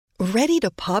Ready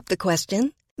to pop the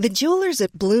question? The jewelers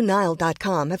at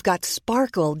BlueNile.com have got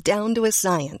sparkle down to a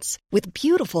science with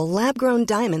beautiful lab-grown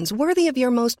diamonds worthy of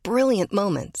your most brilliant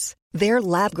moments. Their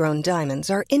lab-grown diamonds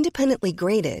are independently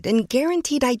graded and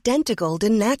guaranteed identical to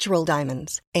natural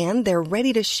diamonds, and they're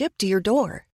ready to ship to your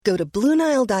door. Go to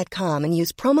BlueNile.com and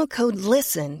use promo code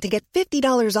LISTEN to get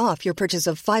 $50 off your purchase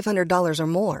of $500 or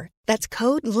more. That's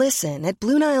code LISTEN at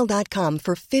BlueNile.com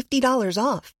for $50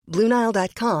 off.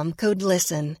 BlueNile.com, code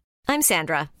LISTEN. I'm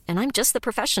Sandra, and I'm just the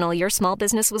professional your small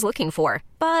business was looking for.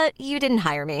 But you didn't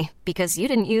hire me because you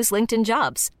didn't use LinkedIn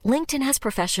Jobs. LinkedIn has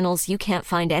professionals you can't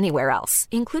find anywhere else,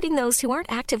 including those who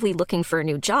aren't actively looking for a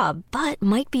new job, but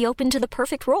might be open to the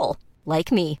perfect role,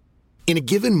 like me. In a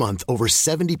given month, over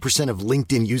 70% of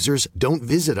LinkedIn users don't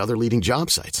visit other leading job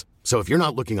sites. So if you're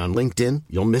not looking on LinkedIn,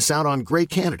 you'll miss out on great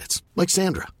candidates like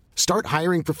Sandra. Start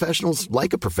hiring professionals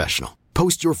like a professional.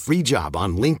 Post your free job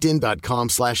on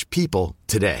linkedin.com/people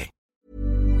today.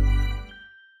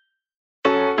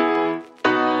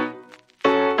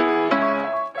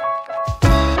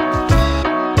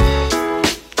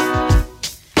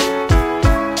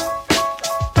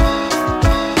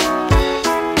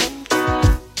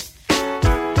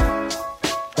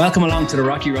 Welcome along to the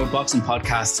Rocky Road Boxing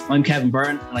Podcast. I'm Kevin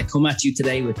Byrne, and I come at you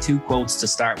today with two quotes to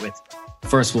start with.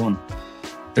 First one,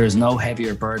 there is no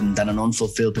heavier burden than an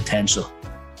unfulfilled potential.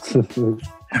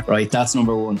 Right, that's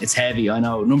number one. It's heavy, I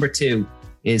know. Number two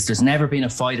is there's never been a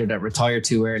fighter that retired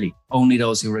too early, only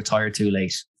those who retire too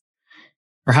late.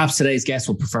 Perhaps today's guest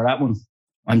will prefer that one.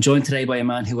 I'm joined today by a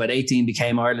man who at 18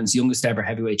 became Ireland's youngest ever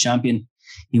heavyweight champion.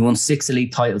 He won 6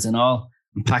 elite titles in all,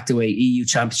 and packed away EU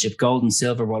Championship gold and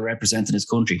silver while representing his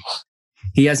country.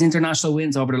 He has international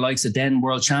wins over the likes of then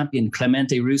world champion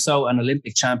Clemente Russo and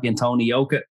Olympic champion Tony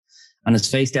Yoka, and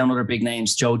has faced down other big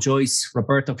names, Joe Joyce,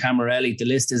 Roberto Camarelli. The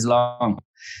list is long.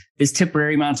 This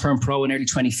Tipperary man turned pro in early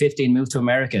 2015, moved to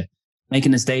America,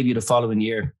 making his debut the following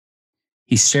year.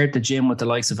 He shared the gym with the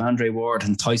likes of Andre Ward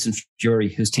and Tyson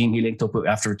Fury, whose team he linked up with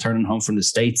after returning home from the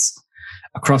States.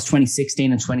 Across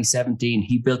 2016 and 2017,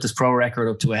 he built his pro record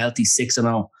up to a healthy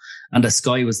 6-0, and the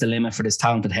sky was the limit for this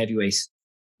talented heavyweight.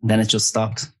 And then it just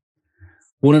stopped.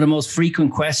 One of the most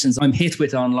frequent questions I'm hit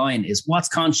with online is, what's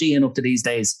Con Sheehan up to these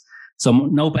days? So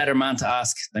no better man to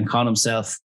ask than Con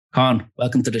himself. Con,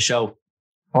 welcome to the show.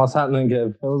 What's happening,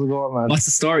 Kev? How's it going, man? What's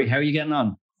the story? How are you getting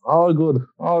on? All good.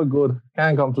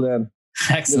 Can't complain.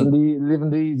 Excellent. Living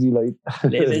the easy life.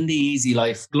 Living the easy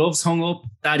life. Gloves hung up,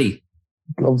 daddy.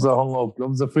 Gloves are hung up.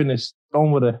 Gloves are finished.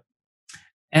 Done with it.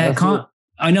 Con,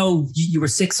 I know you were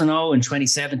 6-0 in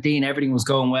 2017. Everything was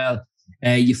going well.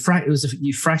 You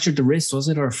fractured the wrist, was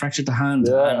it, or fractured the hand?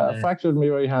 Yeah, I fractured my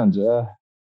right hand. Yeah,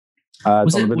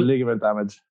 was it a bit of ligament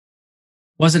damage?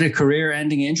 Was it a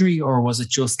career-ending injury, or was it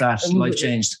just that life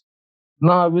changed?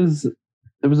 No, it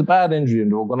was a bad injury,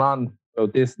 and they were going on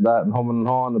about this and that and humming and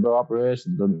hawing about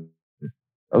operations, and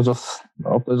I was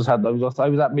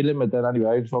at my limit then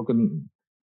anyway.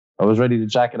 I was ready to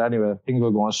jack it anyway. Things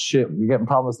were going shit. We're getting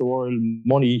promised the world,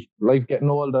 money, life getting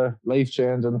older, life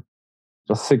changing.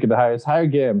 Just sick of the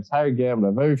hard games. Like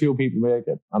very few people make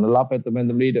it, and a lot better men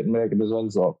than me didn't make it as well.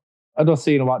 So I just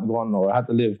seen what going on. I had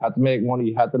to live, had to make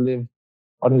money, had to live.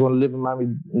 I wasn't going to live in mommy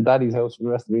and daddy's house for the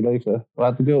rest of my life. So I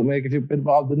had to go out, make a few bit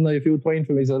involved, didn't I? A few twine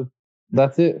for myself.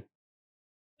 That's it.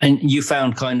 And you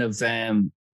found kind of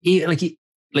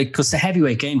because the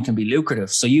heavyweight game can be lucrative.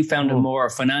 So you found it more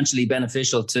financially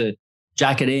beneficial to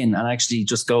jack it in and actually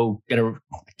just go get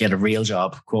a real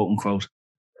job, quote unquote.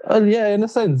 Well, yeah, in a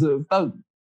sense, that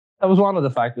was one of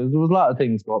the factors. There was a lot of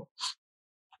things, but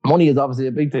money is obviously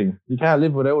a big thing. You can't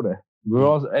live without it. We're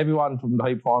also, everyone from the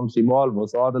high performance team, all of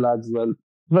us, all the lads as well.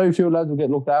 Very few lads will get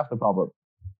looked after proper.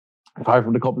 Apart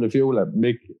from the couple of few, like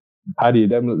Mick, Paddy,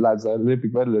 them lads,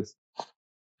 Olympic medalists,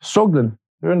 struggling.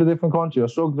 They're in a different country, you're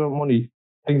struggling with money.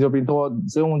 Things are being told,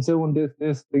 soon,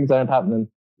 this, things aren't happening.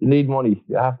 You need money.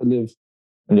 You have to live.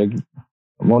 And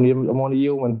I'm only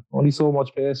human. Only so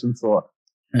much patience. So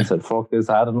I said, fuck this,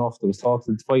 I had enough. There was talks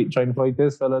of trying to fight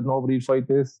this fella. Nobody'd fight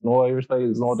this. No Irish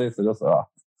fighters, no this. I just,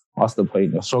 what's the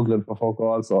point? You're struggling for fuck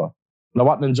all. So I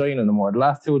wasn't enjoying it anymore. The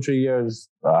last 2 or 3 years,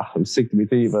 I was sick to be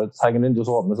teeth, but hanging in just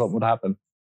hoping something would happen.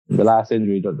 The last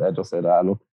injury, I just said,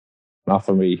 look, not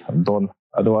for me. I'm done.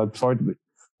 I would have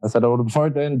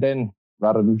preferred to end then,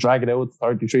 rather than drag it out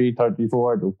 33,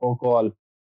 34, do fuck all, and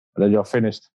then you're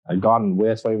finished. I'd gone,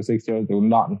 waste 5 or 6 years doing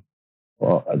nothing.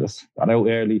 But I just got out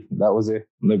early. That was it.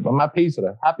 I'm at peace with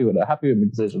it. Happy with my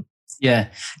decision. Yeah.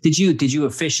 Did you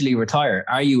officially retire?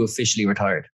 Are you officially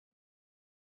retired?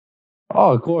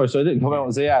 Oh, of course. I didn't come out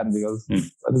and say that because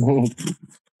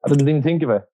I didn't even think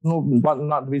of it. No,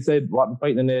 not to be said, wasn't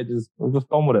fighting in ages. I was just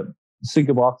done with it. sick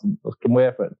of boxing. Just came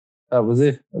away from it. That was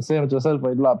it. Same with yourself. I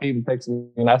had a lot of people texting me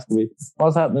and asking me,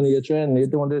 what's happening? Are you training? Are you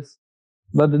doing this?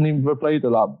 I didn't even reply to a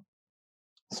lot.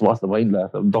 So what's the mind, lad?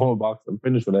 I'm done with boxing. I'm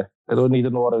finished with it. I don't need to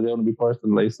know what I'm doing to be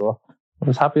personally. So I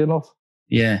was happy enough.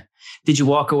 Yeah. Did you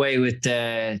walk away with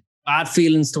bad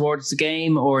feelings towards the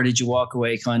game, or did you walk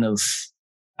away kind of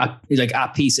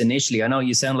at peace initially? I know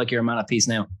you sound like you're a man at peace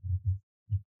now.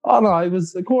 Oh, no, I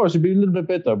was, of course, you'd be a little bit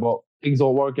bitter, but things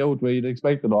don't work out where you'd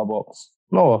expect it all. But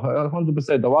no,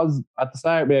 100%. I was, at the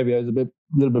start, maybe I was a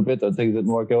little bit bitter. Things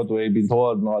didn't work out the way I'd been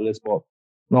told and all this, but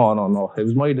no. It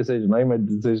was my decision. I made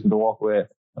the decision to walk away.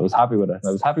 I was happy with it.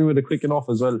 I was happy with it quick enough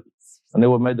as well. I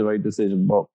knew I made the right decision,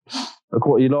 but of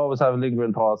course, you'll always have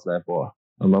lingering thoughts there, but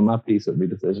I'm at peace with my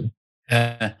decision.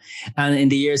 And in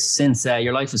the years since,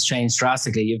 your life has changed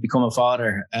drastically. You've become a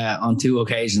father on 2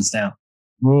 occasions now.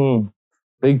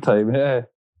 Big time, yeah.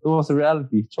 It was a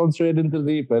reality. Thrown straight into the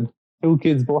deep end. 2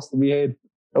 kids busting me head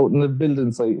out in the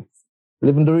building site.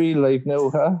 Living the real life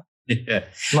now, huh? Yeah.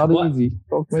 Not easy.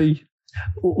 Fuck me.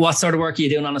 What sort of work are you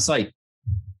doing on the site?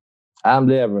 I'm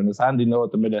labouring. It's handy now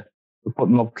at the minute. We're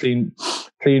putting up clean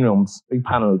rooms, big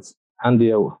panels,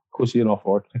 handy out, cushy enough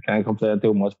work. I can't complain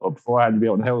too much, but before I had to be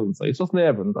out in the housing site, it's just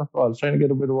labouring. That's all. I was trying to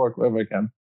get a bit of work wherever I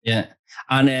can. Yeah.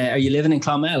 And are you living in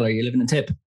Clonmel or are you living in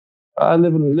Tip? I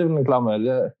live in Clonmel,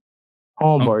 yeah.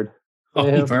 Homeboard.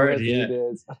 Homeboard, yeah.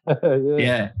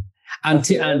 Yeah. And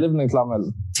living in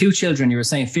Clonmel. 2 children, you were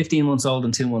saying 15 months old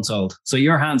and 2 months old. So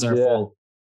your hands are full.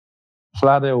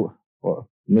 Flat out. Well,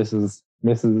 Mrs.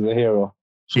 is a hero.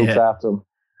 She looks after him.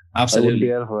 Absolutely. I would be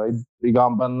helpful. I'd be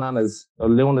gone bananas. They're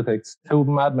lunatics. 2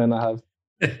 madmen I have.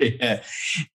 Yeah.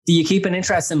 Do you keep an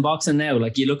interest in boxing now?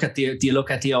 Like do you look at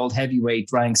the old heavyweight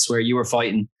ranks where you were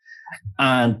fighting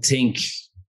and think,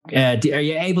 are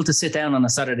you able to sit down on a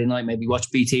Saturday night, maybe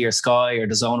watch BT or Sky or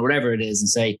DAZN, or whatever it is, and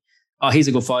say, oh, he's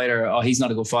a good fighter, oh, he's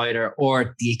not a good fighter? Or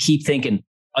do you keep thinking,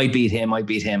 I beat him?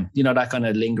 You know, that kind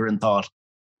of lingering thought.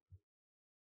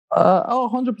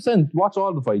 100%. Watch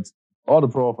all the fights, all the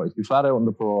pro fights. Be flat out in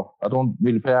the pro. I don't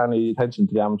really pay any attention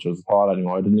to the amateurs at all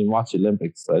anymore. I didn't even watch the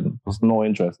Olympics. I was no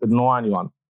interest. Didn't know anyone.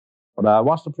 But I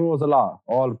watch the pros a lot.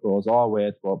 All the pros, all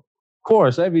weights. But of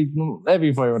course, every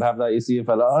fighter would have that. You see a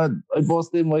fella, I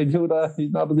busted him, I do that.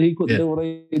 He couldn't do what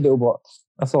I do. But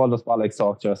that's all just about like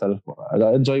talk to yourself. But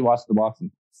I enjoy watching the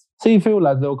boxing. See a few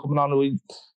lads though coming on.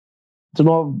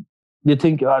 You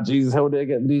think, oh Jesus, how are they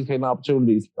getting these kind of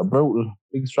opportunities? They're brutal,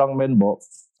 big strong men, but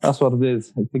that's what it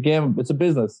is. It's a game, it's a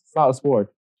business, it's not a sport.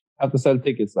 You have to sell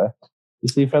tickets there. You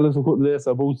see fellas who couldn't lace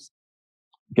their boots,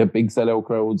 get big sellout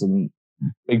crowds and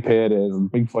big paydays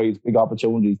and big fights, big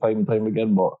opportunities time and time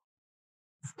again, but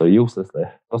they're useless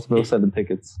there. Just about selling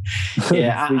tickets.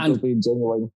 Yeah, and being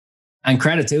genuine. And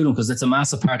credit to them, because it's a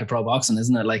massive part of pro boxing,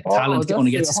 isn't it? Like talent only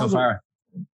gets you so far.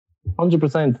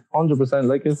 100%.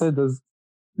 Like I said, there's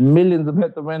millions of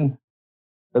better men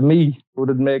than me who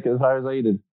didn't make it as hard as I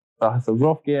did. It's a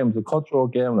rough game. It's a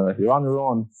cutthroat game. You're on your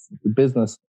own. It's a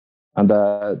business. And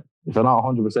if you're not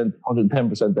 100%,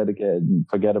 110% dedicated,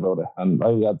 forget about it. And I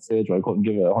was at the stage where I couldn't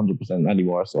give it 100%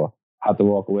 anymore. So I had to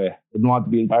walk away. Didn't want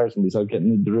to be embarrassing myself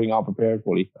getting the ring unprepared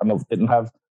fully. And I didn't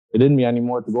have it in me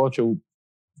anymore to go through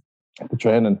the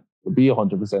training to be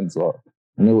 100%. So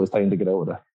I knew it was time to get out of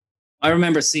it. I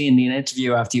remember seeing an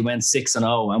interview after you went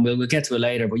 6-0, and we'll get to it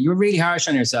later, but you were really harsh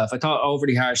on yourself. I thought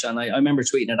overly harsh, and I remember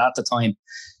tweeting it at the time.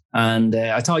 And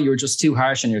I thought you were just too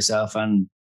harsh on yourself, and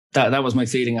that was my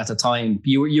feeling at the time.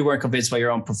 You weren't convinced by your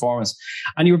own performance,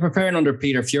 and you were preparing under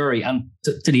Peter Fury, and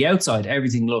to the outside,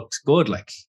 everything looked good.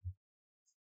 Like,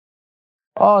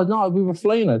 oh no, we were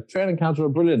flying it. Training camps were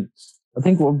brilliant. I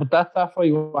think, but that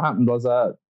fight, what happened was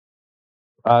I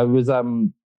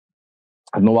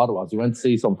don't know what it was. We went to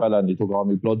see some fella and he took all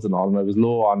my bloods and all, and I was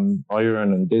low on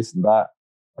iron and this and that.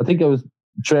 I think I was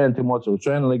training too much. I was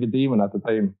training like a demon at the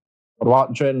time. But I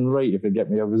wasn't training right, if you get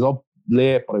me. I was up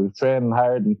late, but I was training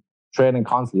hard and training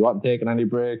constantly. I wasn't taking any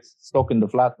breaks, stuck in the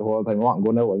flat the whole time. I wasn't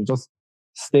going out. I was just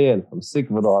stale. I was sick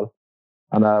of it all.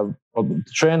 And but the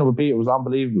training with Pete was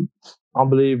unbelievable.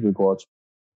 Unbelievable, coach.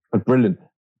 But brilliant.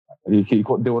 He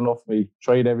couldn't do enough for me.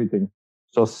 Tried everything.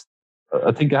 Just,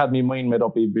 I think I had my mind made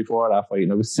up even before that fight,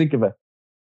 and I was sick of it.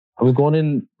 I was going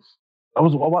in, I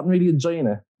wasn't really enjoying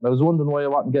it. I was wondering why I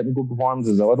wasn't getting good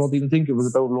performances. I don't even think it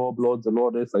was about low bloods or low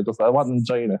this. I wasn't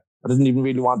enjoying it. I didn't even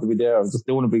really want to be there. I was just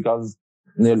doing it because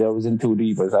nearly I was in too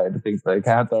deep. I started to think that I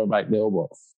can't turn back now, but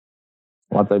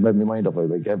once I made my mind up, I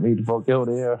was like, get me the fuck out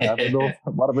of here. I have enough.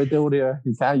 What have I done here?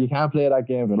 You can't play that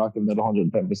game if you're not giving it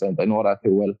 110%. I know that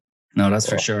too well. No, that's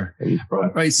for sure.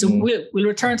 Right. So we'll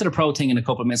return to the pro thing in a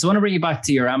couple of minutes. I want to bring you back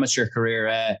to your amateur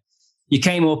career. you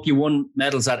came up, you won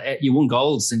medals you won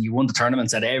golds, and you won the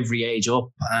tournaments at every age up,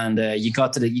 and you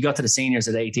got to the seniors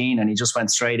at 18, and you just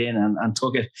went straight in and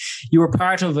took it. You were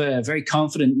part of a very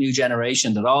confident new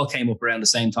generation that all came up around the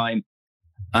same time,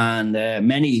 and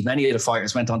many of the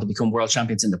fighters went on to become world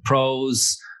champions in the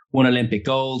pros, won Olympic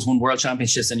golds, won world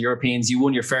championships and Europeans. You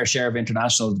won your fair share of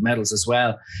international medals as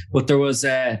well. But there was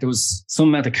some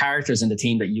amount of characters in the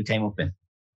team that you came up in.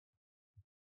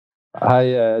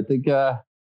 I think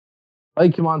I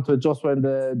came on to it just when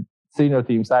the senior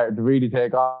team started to really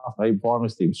take off. My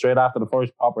performance team straight after the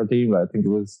first proper team. I think it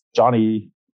was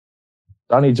Johnny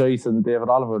Joyce and David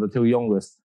Oliver, the two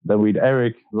youngest. Then we'd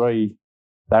Eric, Roy,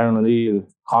 Darren O'Neill,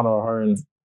 Conor O'Hearn,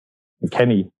 and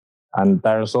Kenny, and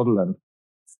Darren Sutherland.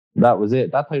 That was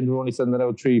it. That time they were only sending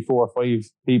out 3, 4, 5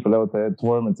 people out to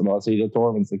tournaments and all senior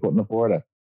tournaments. They couldn't afford it.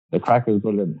 The crack was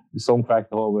brilliant. Some crack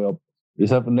the whole way up.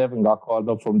 Yourself and Nevin got called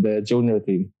up from the junior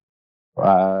team.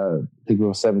 I think we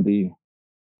were 17.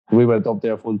 We went up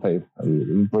there full time.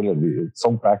 It was brilliant.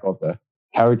 Some crack up there.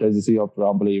 Characters you see up there,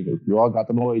 unbelievable. We all got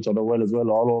to know each other well as well,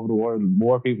 all over the world.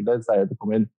 More people then started to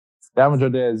come in. The amateur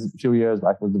days a few years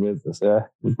back was the business. Yeah, it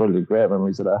was brilliant. Great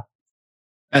memories of that.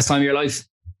 Best time of your life?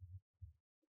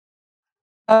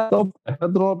 I don't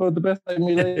know about the best time of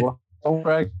my life. Some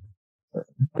crack.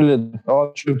 Brilliant.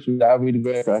 All troops we have really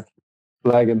great crack.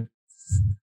 Flagging.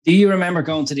 Do you remember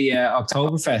going to the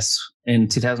Oktoberfest in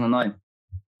 2009?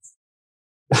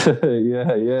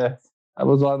 Yeah. That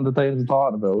was one of the times I'm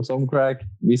talking about. Some crack.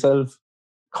 Myself,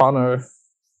 Connor,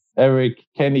 Eric,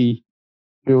 Kenny,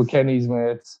 few of Kenny's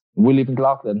mates, Willie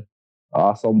McLaughlin.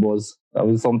 Some buzz. That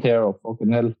was some tear up.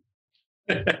 Fucking hell.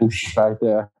 Back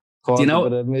there. Do you know? A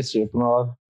bit of mischief and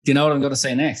all. Do you know what I'm going to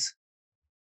say next?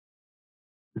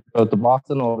 About the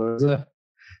boxing order, is it?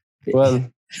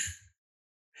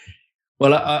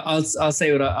 Well, I'll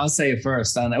say I'll say it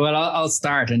first, and I'll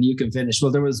start and you can finish.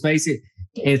 Well, there was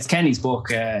it's Kenny's book,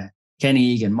 Kenny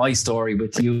Egan, My Story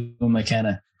with you and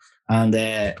McKenna, and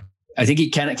I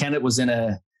think Kenneth was in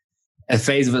a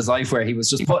phase of his life where he was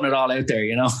just putting it all out there,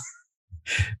 you know.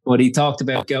 But he talked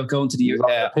about going to the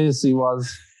he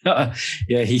was.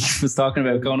 Yeah, he was talking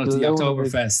about going up to the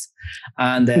Oktoberfest,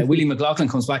 and Willie McLaughlin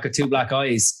comes back with 2 black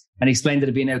eyes, and he explained that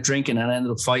he'd been out drinking and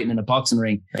ended up fighting in a boxing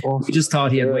ring. We just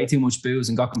thought he had way too much booze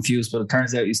and got confused, but it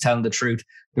turns out he's telling the truth.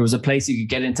 There was a place you could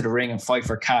get into the ring and fight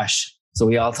for cash, so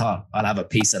we all thought, I'll have a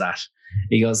piece of that.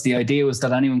 He goes, the idea was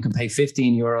that anyone can pay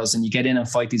 €15 and you get in and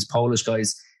fight these Polish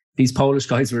guys. These Polish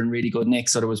guys were in really good nick,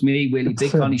 so there was me, Willie,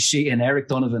 Big Connie Sheehan, Eric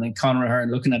Donovan and Conor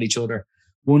O'Hearn looking at each other,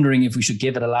 wondering if we should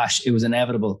give it a lash. It was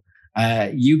inevitable.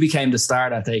 You became the star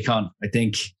that day, Con, I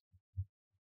think.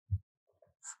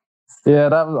 Yeah,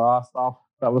 that was awesome.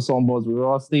 That was some buzz. We were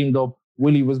all steamed up.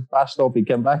 Willie was bashed up. He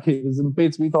came back. He was in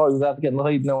bits. We thought he was after getting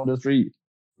hiding down the street.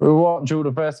 We were walking through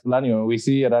the festival anyway. We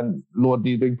see it and load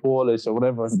these big Polish or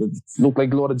whatever. They look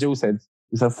like a load of juice heads.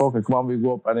 We said, fuck it, come on, we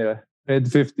go up anyway. Paid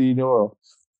 €15.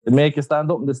 They make you stand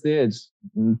up on the stage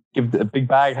and give a big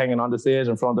bag hanging on the stage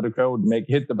in front of the crowd. Make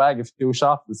you hit the bag a few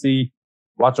shots to see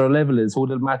what your level is, who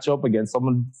they'll match up against,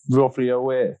 someone roughly your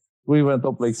way. We went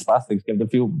up like spastics, gave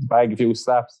the bag a few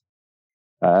slaps.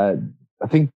 I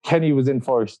think Kenny was in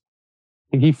first.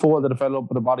 I think he folded a fellow up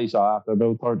with a body shot after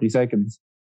about 30 seconds.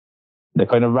 They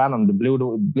kind of ran him. They blew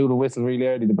the whistle really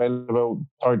early. They belled about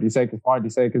 30 seconds, 40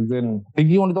 seconds in. I think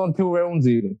he only done 2 rounds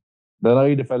even. Then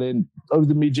I fell in. I was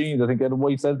in my jeans. I think I had a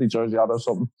white Celtic jersey on or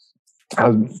something. I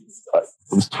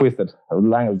was twisted. I was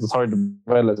lying. I was just hard to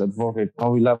well. I said, fuck it.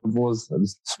 How we left was. I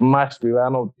was smashed. We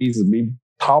ran out of pieces. My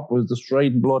top was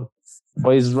destroyed in blood. The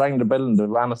boys rang the bell and they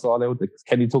ran us all out.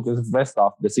 Kenny took his vest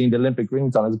off. They seen the Olympic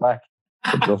rings on his back.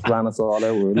 They just ran us all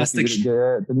out. We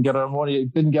didn't get our money.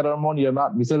 Didn't get our money or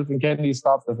not. Myself and Kenny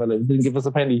stopped the fella. Didn't give us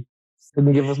a penny.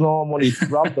 Didn't give us no money.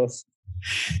 Robbed us.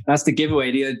 That's the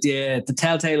giveaway. The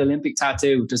telltale Olympic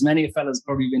tattoo. There's many fellas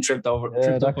probably been tripped over.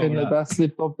 Yeah, that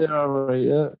slipped up there. Right,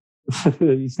 yeah,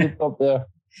 he slipped up there.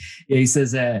 Yeah, he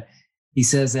says.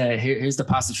 Here's the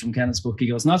passage from Kenneth's book. He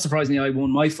goes, not surprisingly, I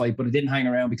won my fight, but I didn't hang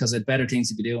around because I had better things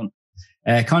to be doing.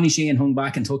 Connie Sheehan hung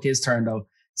back and took his turn though.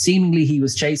 Seemingly, he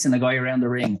was chasing a guy around the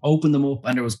ring, opened them up,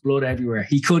 and there was blood everywhere.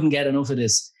 He couldn't get enough of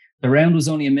this. The round was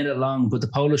only a minute long, but the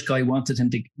Polish guy wanted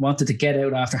to get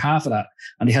out after half of that,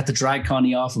 and he had to drag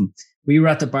Connie off him. We were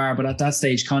at the bar, but at that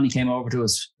stage, Connie came over to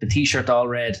us, the t-shirt all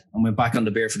red, and went back on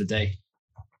the beer for the day.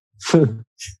 That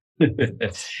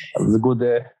was a good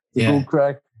day. Good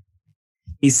crack.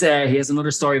 He has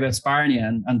another story about sparring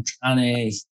you,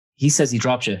 and he says he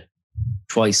dropped you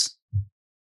twice.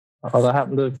 Oh, that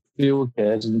happened a few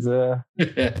occasions.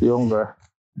 Younger,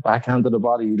 backhanded the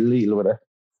body, lethal with it.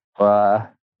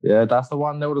 But yeah, that's the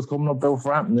one now that's coming up out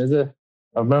Frampton, is it?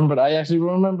 I actually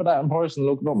remember that in person,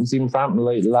 looking up and seeing Frampton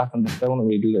like laughing down at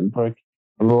me, the little prick,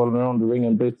 and rolling around the ring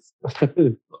and bits.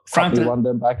 Frampton one of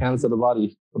them backhands to the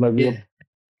body. Frampton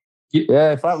we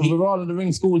were all in the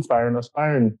ring, school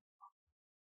sparring.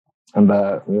 And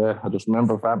I just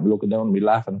remember Frampton looking down at me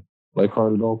laughing, like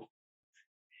curled up.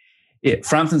 Yeah,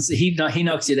 Frampton's he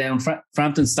knocks you down.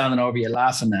 Frampton's standing over you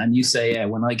laughing, and you say, "Yeah,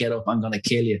 when I get up, I'm going to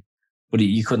kill you." But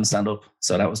you couldn't stand up,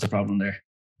 so that was the problem there.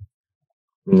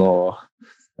 No,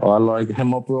 I like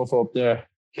him up rough up there.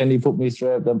 Kenny put me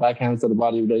straight, then backhands to the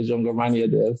body with those younger mania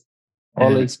days.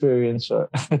 All the experience, sure.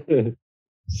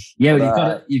 Yeah,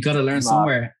 but you've got to learn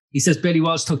somewhere. He says Billy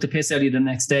Walsh took the piss out of you the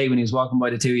next day when he was walking by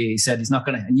the two of you. He said he's not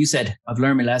going to, and you said, "I've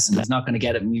learned my lesson. He's not going to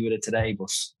get at me with it today." But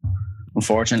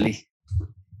unfortunately,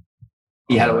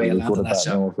 he had a way of landing that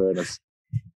shot.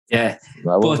 Yeah.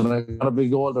 I wasn't a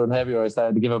big older and heavier. I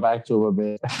started to give it back to him a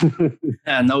bit.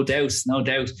 No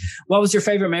doubt. What was your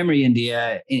favourite memory in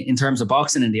the in terms of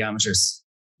boxing in the amateurs?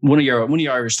 One of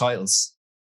your Irish titles.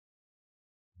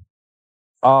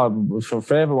 For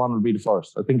favourite one would be the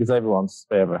first. I think it's everyone's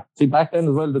favourite. See, back then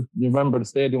as well, you remember the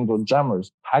stadiums were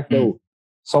jammers, packed out.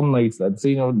 Some nights, that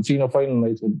senior final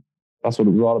nights, that's what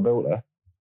it was all about.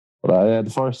 But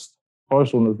the first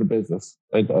one was the business.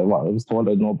 I was told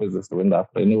I had no business to win that,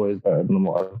 but I knew I was better than them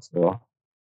all. So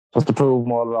just to prove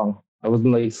them all wrong. That was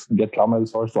nice to get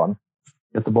Clonmel's first one.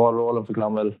 Get the ball rolling for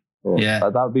Clonmel. So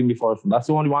that would be my first one. That's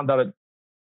the only one that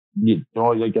you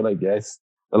get like, yes,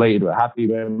 delighted with, happy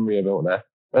memory about that.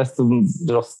 Rest of them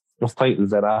just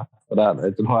titles that after that. I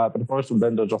don't know, but the first one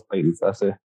then they're just titles, that's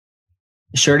it.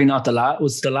 Surely not the last.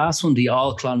 Was the last one the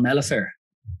all Clonmel affair?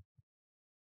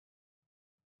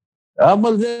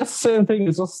 Well, that's the same thing.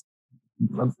 It's just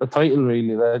a title,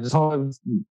 really. I just know it was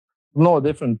no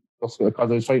different just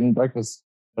because I was fighting breakfast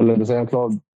in the same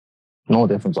club. No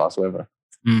difference whatsoever.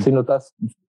 See, that's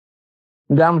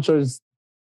the amateurs.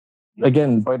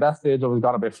 Again, by that stage, I was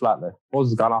gone a bit flat. Like, I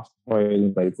was gone off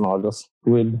the fight. Just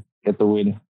win, get the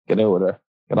win, get out of there,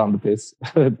 get on the piss,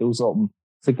 do something,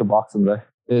 stick the boxing there.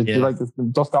 It's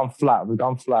just gone flat. We've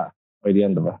gone flat by the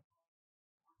end of it.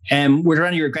 Were there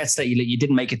any regrets that you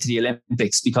didn't make it to the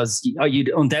Olympics because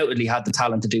you undoubtedly had the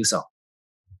talent to do so?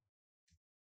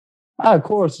 Of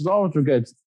course, there's always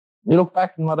regrets. You look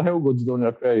back, no matter how good you do in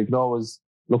your career, you can always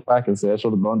look back and say, I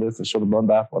should have done this, I should have done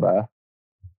that. But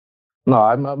no,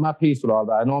 I'm at peace with all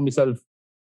that. I know myself.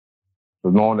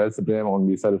 There's no one else to blame on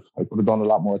myself. I could have done a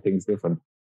lot more things different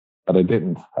that I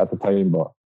didn't at the time.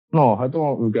 But no, I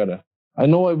don't regret it. I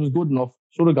know I was good enough,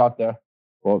 should have got there,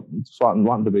 but just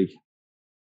wanted to be.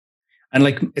 And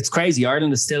it's crazy.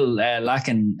 Ireland is still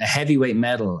lacking a heavyweight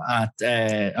medal at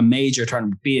a major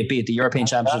tournament, be it the European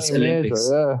Championships,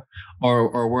 Olympics,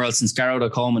 or Worlds, since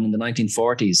Garrod Coleman in the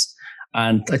 1940s.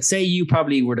 And I'd say you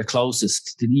probably were the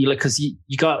closest. Because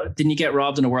didn't you get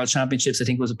robbed in the World Championships? I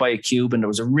think it was by a Cuban. There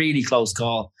was a really close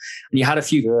call, and you had a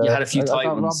few. You had a few tight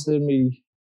ones.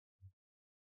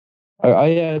 I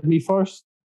had my first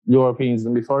Europeans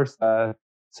and my first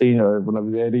senior when I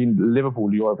was in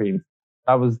Liverpool Europeans.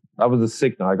 That was a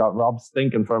sick night. I got robbed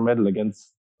stinking for a medal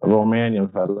against a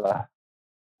Romanian fella.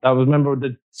 I remember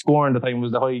the scoring the time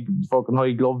was the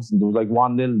high gloves, and there was like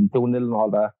 1-0 and 2-0 and all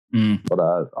that. But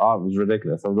it was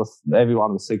ridiculous.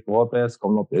 Everyone was sick. Both players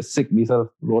coming up there, sick myself,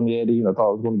 only 18. I thought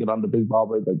I was going to get on the big ball.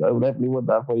 I would definitely win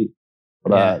that fight.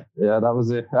 But that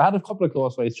was it. I had a couple of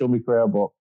close fights through my career, but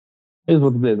it is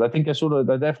what it is. I think I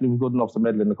definitely was good enough to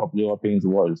medal in a couple of Europeans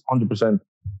and Worlds, 100%.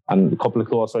 And a couple of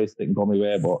close fights didn't go my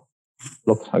way, but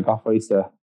look, I got fights that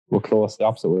were close the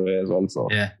opposite way as well, so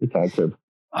you can't crib.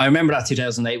 I remember that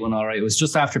 2008 one, all right. It was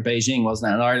just after Beijing,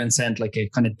 wasn't it? And Ireland sent like a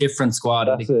kind of different squad.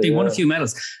 They won a few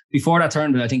medals. Before that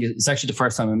tournament, I think it's actually the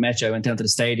first time I met you. I went down to the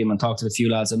stadium and talked to the few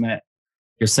lads I met.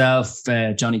 Yourself,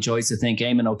 Johnny Joyce, I think,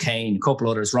 Eamon O'Kane, a couple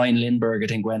others. Ryan Lindbergh, I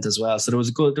think, went as well. So there was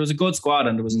a good squad,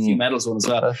 and there was a few medals won as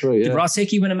well. That's right, Did Ross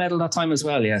Hickey win a medal that time as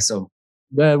well? Yeah, so.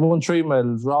 Yeah, won 3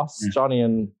 medals. Ross, Johnny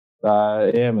and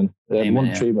Eamon.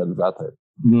 Won 3 medals that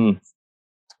time.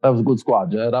 That was a good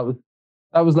squad, yeah.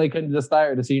 That was like kind of the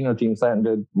start of the senior team starting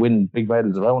to win big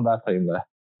medals around that time,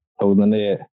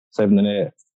 2008, 7 and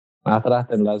 8. After that,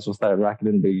 then lads will start racking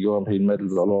in big European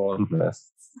medals all over the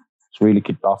place. It's really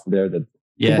kicked off there.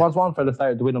 Once one fella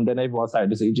started to win them, then everyone started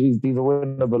to say, geez, these are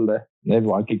winnable. And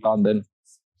everyone kicked on then.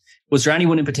 Was there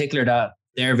anyone in particular that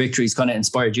their victories kind of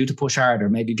inspired you to push harder?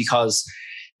 Maybe because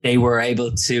they were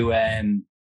able to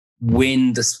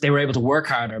they were able to work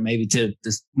harder, maybe to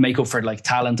make up for like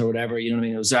talent or whatever, you know what I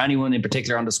mean? Was there anyone in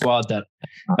particular on the squad that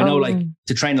I know, like,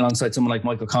 to train alongside someone like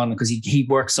Michael Conlon, because he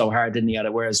worked so hard, didn't he, at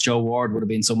it, whereas Joe Ward would have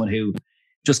been someone who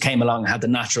just came along and had the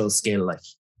natural skill, like.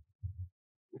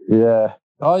 Yeah,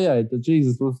 Oh yeah,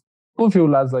 Jesus was a few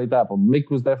lads like that, but Mick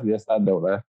was definitely a standout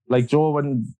there. Like Joe,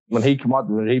 when he came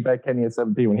on, when he back Kenny at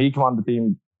 17, when he came on the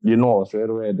team, you know straight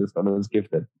away this fellow was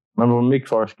gifted. Remember when Mick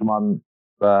first came on,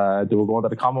 they were going to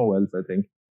the Commonwealth, I think,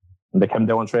 and they came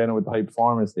down training with the high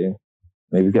performance team.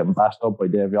 And he was getting bashed up by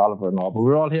Davey Oliver and all, but we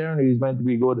were all hearing he was meant to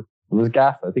be good. It was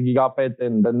gas. I think he got bent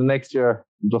in. Then the next year,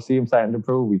 you just see him starting to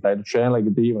improve. He started to train like a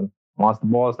demon. Once the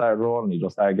ball started rolling, he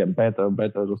just started getting better and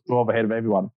better. Just drove ahead of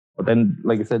everyone. But then,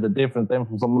 like I said, the difference then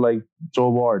from someone like Joe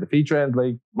Ward, if he trained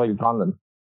like Michael Conlon,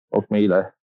 fuck me,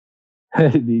 like,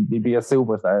 he'd be a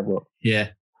superstar. But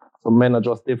yeah, some men are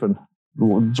just different.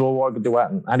 Joe Ward could do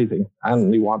anything,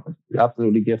 and he wanted. He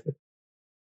absolutely gifted.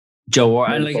 Joe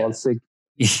Ward, and like, all sick.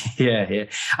 Yeah,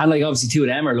 and like obviously two of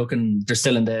them are looking. They're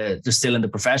still in the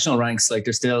professional ranks. Like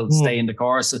they're still staying the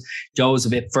course. Joe's a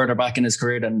bit further back in his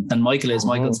career than Michael is.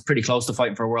 Michael's pretty close to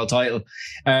fighting for a world title.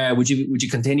 Would you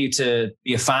continue to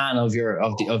be a fan of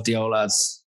the old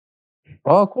lads?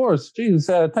 Oh, of course. Jesus,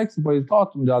 Texas boys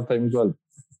talked to me that time as well.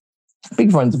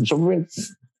 Big fans of each other.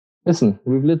 Listen,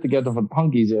 we've lived together for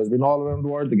donkeys years. We've been all around the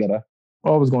world together.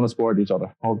 We're always going to support each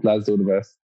other. Hope lads do the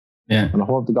best. Yeah. And I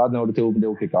hope to God now the two of them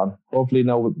do kick on. Hopefully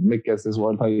now Mick gets this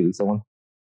world title, someone.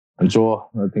 And Joe,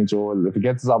 I think Joe, if he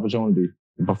gets this opportunity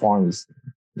to perform, it's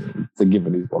a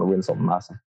given he's going to win something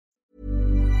massive.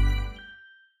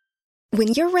 When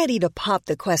you're ready to pop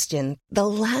the question, the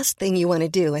last thing you want to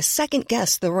do is second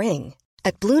guess the ring.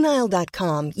 At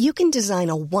BlueNile.com, you can design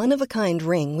a one-of-a-kind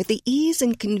ring with the ease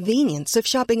and convenience of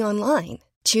shopping online.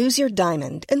 Choose your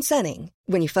diamond and setting.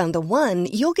 When you find the one,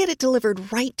 you'll get it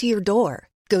delivered right to your door.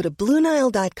 Go to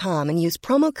BlueNile.com and use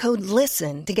promo code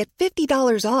LISTEN to get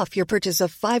 $50 off your purchase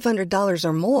of $500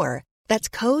 or more. That's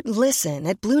code LISTEN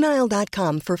at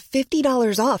BlueNile.com for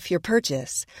 $50 off your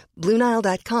purchase.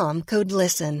 BlueNile.com, code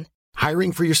LISTEN.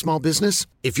 Hiring for your small business?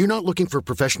 If you're not looking for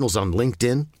professionals on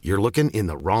LinkedIn, you're looking in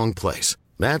the wrong place.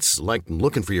 That's like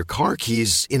looking for your car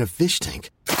keys in a fish tank.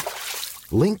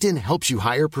 LinkedIn helps you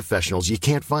hire professionals you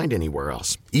can't find anywhere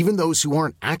else, even those who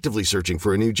aren't actively searching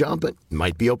for a new job but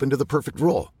might be open to the perfect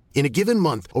role. In a given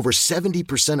month, over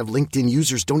 70% of LinkedIn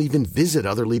users don't even visit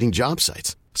other leading job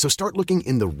sites. So start looking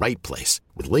in the right place.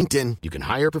 With LinkedIn, you can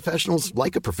hire professionals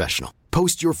like a professional.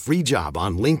 Post your free job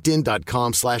on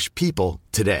linkedin.com/people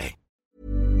today.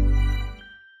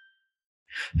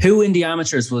 Who in the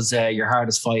amateurs was your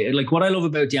hardest fight? Like what I love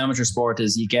about the amateur sport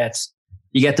is you get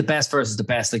the best versus the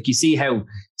best. Like you see how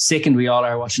sickened we all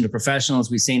are watching the professionals.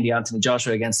 We've seen the Anthony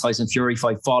Joshua against Tyson Fury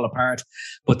fight fall apart,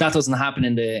 but that doesn't happen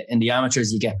in the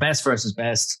amateurs. You get best versus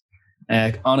best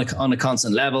on a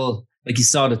constant level. Like you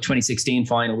saw the 2016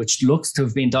 final, which looks to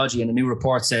have been dodgy, and a new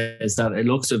report says that it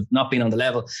looks to have not been on the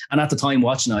level. And at the time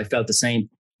watching it, I felt the same.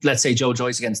 Let's say Joe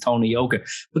Joyce against Tony Yoka,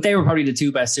 but they were probably the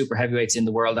two best super heavyweights in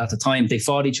the world at the time. They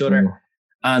fought each other.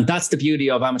 And that's the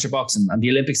beauty of amateur boxing. And the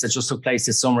Olympics that just took place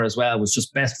this summer as well was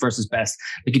just best versus best.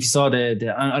 Like if you saw I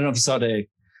don't know if you saw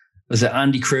was it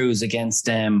Andy Cruz against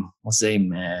what's his name?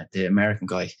 The American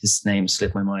guy. His name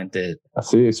slipped my mind. I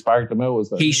see he sparked them out.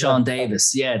 Sean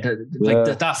Davis. Yeah.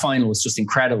 That final was just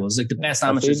incredible. It was like the best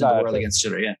amateurs in the world against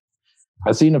each other. Yeah.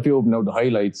 I've seen a few of them now, the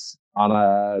highlights on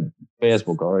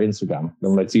Facebook or Instagram.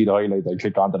 Then when I see the highlights, I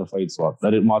click onto the fight spot. I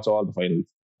didn't watch all the finals.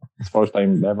 It's the first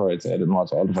time ever I'd say I didn't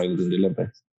watch all the finals in the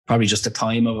Olympics. Probably just the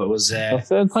time of it was... That's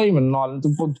the time and all,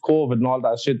 COVID and all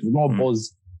that shit. There was no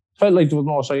buzz. Felt like there was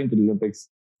no shine to the Olympics.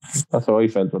 That's how I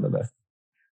felt with it.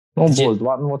 No buzz. There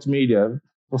wasn't much media.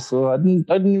 So I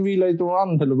didn't realise they were on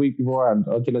until the week before, and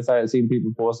until I started seeing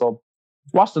people post up.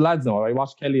 Watch the lads now. I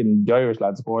watched Kelly and the Irish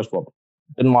lads, of course, but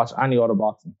didn't watch any other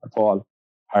boxing at all,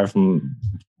 apart from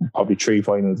probably 3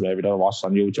 finals maybe that I watched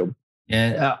on YouTube.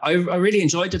 Yeah, I really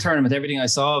enjoyed the tournament, everything I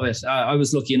saw of it. I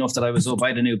was lucky enough that I was up. I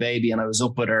had a new baby and I was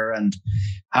up with her and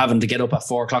having to get up at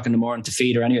 4 o'clock in the morning to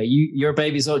feed her. Anyway, your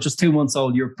baby's just 2 months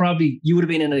old. You would have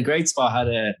been in a great spot had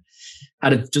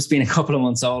it just been a couple of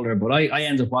months older. But I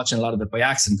ended up watching a lot of it by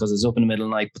accident because I was up in the middle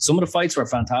of the night. But some of the fights were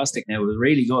fantastic now. It was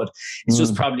really good. It's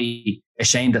just probably a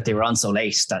shame that they were on so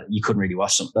late that you couldn't really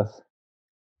watch them.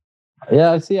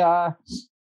 Yeah, I see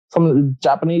some of the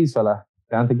Japanese fella.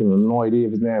 I can't think of him, no idea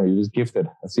of his name. He was gifted.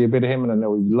 I see a bit of him and I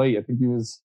know he was light. I think he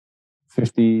was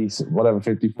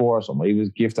 54 or something. He was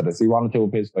gifted. I see 1 or 2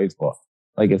 of his fights, but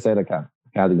like I said, I can't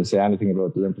even say anything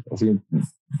about the Olympics. I've seen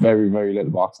very, very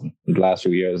little boxing in the last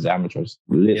few years, amateurs.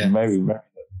 Very, very little.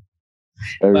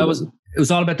 It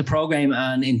was all about the program,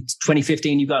 and in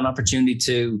 2015 you got an opportunity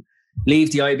to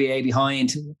leave the IBA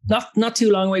behind, not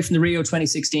too long away from the Rio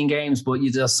 2016 games, but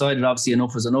you decided obviously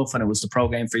enough was enough and it was the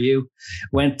program for you.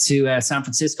 Went to San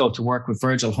Francisco to work with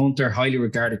Virgil Hunter, highly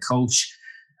regarded coach.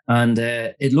 And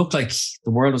it looked like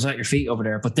the world was at your feet over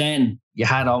there. But then you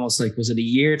had almost like, was it a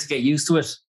year to get used to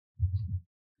it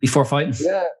before fighting?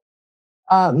 Yeah.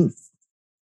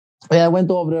 I went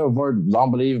over there for it was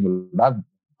unbelievable. That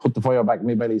put the fire back in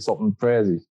my belly, something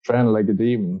crazy. Training like a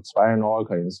demon, sparring all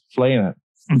kinds, flying it.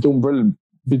 Doing brilliant.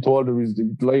 Be told he was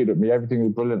delighted with me, everything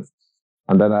was brilliant.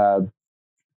 And then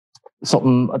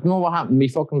something, I don't know what happened, my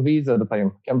fucking visa at the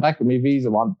time. Came back with my visa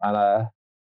one, and I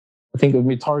think it was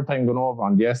my third time going over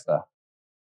on Diesta.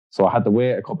 So I had to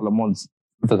wait a couple of months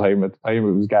at the time. At the time,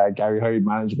 it was Gary Hyde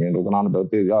managing me, and they were going on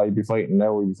about this. Oh, you'd be fighting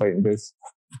now, you'd be fighting this.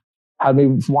 Had me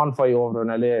one fight over in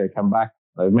LA, came back.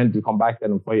 I was meant to come back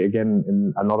then and fight again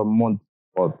in another month.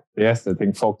 But the Diesta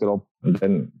thing fucked it up. And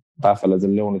then that fella's a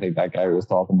lunatic, that Gary was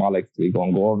talking about, like, we go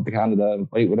over to Canada and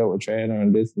fight without a trainer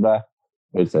and this and that.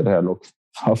 I said, hey, look,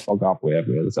 I'll fuck off with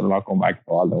everywhere. I said, I'm not going back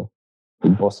to all though. He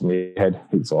busted me head.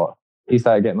 So he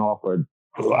started getting awkward.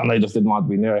 And I just didn't want to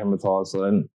be near him at all. So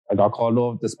then I got called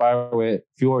over to spar with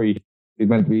Fury. He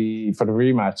meant to be for the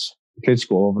rematch.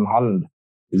 Klitschko over in Holland.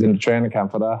 He's in the training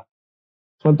camp for that.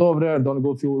 So I went over there, done a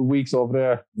good few weeks over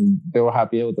there. They were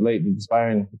happy out delighted with the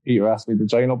sparring. Peter asked me to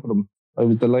join up with him. I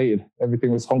was delighted.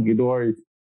 Everything was hunky-dory.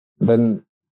 And then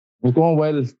it was going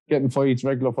well, getting fights,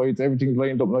 regular fights. Everything's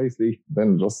lined up nicely.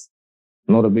 Then just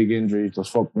another big injury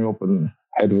just fucked me up and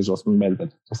head was just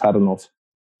melted. Just had enough.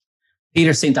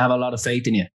 Peter seemed to have a lot of faith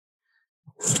in you.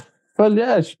 Well,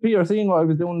 yeah, Peter seen what I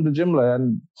was doing in the gym,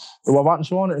 and they were wanting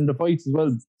showing it in the fights as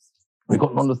well. I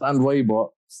couldn't understand why, but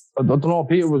I don't know.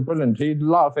 Peter was brilliant. He had a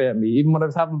lot of faith in me. Even when I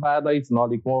was having bad nights and all,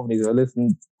 he come over and he said,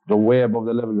 listen, you're way above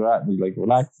the level you're at. And he's like,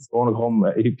 relax, it's going to come.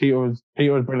 Peter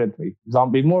was brilliant to me.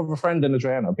 He's more of a friend than a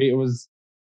trainer. Peter was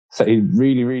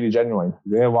really, really genuine.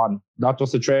 He's A1. Not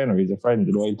just a trainer, he's a friend.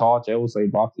 You know, he taught you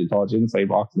outside boxing, he taught you inside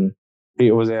boxing.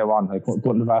 Peter was A1. I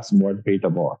couldn't have asked more than Peter,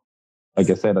 but like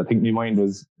I said, I think my mind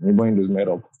was made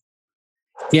up.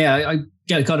 Yeah,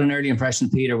 I got an early impression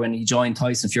of Peter when he joined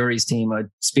Tyson Fury's team. I'd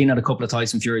been at a couple of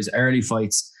Tyson Fury's early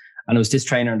fights, and it was this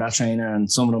trainer and that trainer, and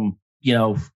some of them, you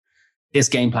know, this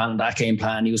game plan and that game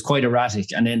plan. He was quite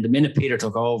erratic. And then the minute Peter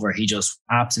took over, he just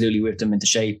absolutely whipped him into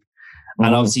shape. Mm-hmm.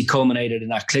 And obviously culminated in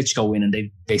that Klitschko win,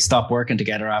 and they stopped working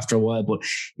together after a while. But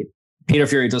Peter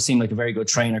Fury does seem like a very good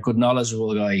trainer, good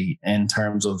knowledgeable guy in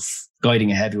terms of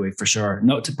guiding a heavyweight for sure.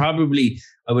 No, to probably,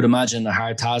 I would imagine, a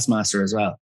hard taskmaster as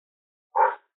well.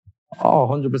 Oh,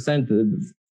 100%.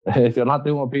 If you're not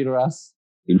doing what Peter asks,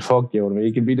 he'll fuck you. I mean,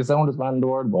 he can be the soundest man in the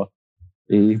world, but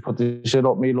he put the shit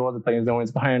up me loads of times when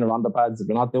he's behind or on the pads. If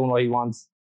you're not doing what he wants,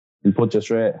 he'll put you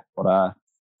straight. But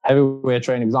heavyweight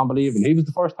training was unbelievable. He was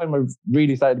the first time I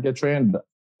really started to get trained,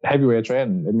 heavyweight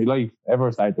training in my life,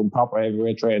 ever started doing proper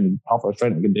heavyweight training, proper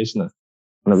strength and conditioning.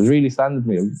 And it was really standing to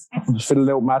me. I was filled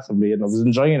out massively and I was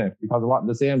enjoying it because of what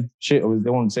the same shit I was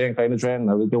doing, the same kind of training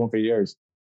I was doing for years.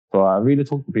 So I really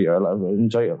took to Peter. I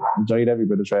enjoyed every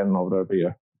bit of training over there,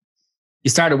 Peter. You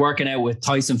started working out with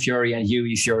Tyson Fury and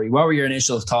Hughie Fury. What were your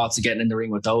initial thoughts of getting in the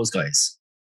ring with those guys?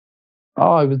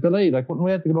 Oh, I was delighted. I couldn't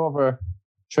wait to get over,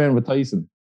 train with Tyson,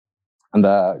 and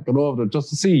get over there just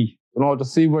to see,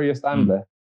 just see where you stand there.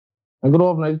 And got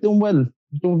over, and I was doing well.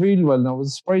 I was doing really well. And I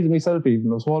was surprising myself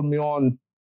even. I was holding me on.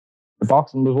 The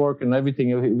boxing was working,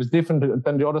 everything. It was different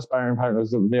than the other sparring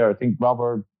partners that were there. I think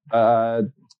Robert,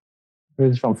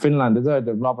 he's from Finland, is it?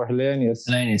 Robert Helenius.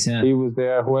 Helenius, yeah. He was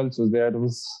there. Who else was there? There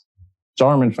was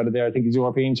German fella there. I think he's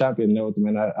European champion now at the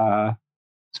minute. There's a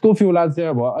good few lads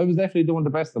there, but I was definitely doing the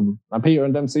best of them. And Peter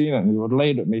and them seeing it, and they were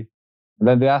delighted with me. And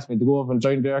then they asked me to go over and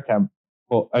join their camp.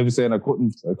 But I was saying I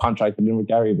couldn't. I contracted in with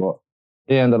Gary, but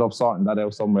they ended up sorting that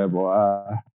out somewhere.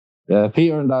 But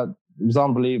Peter and that, it was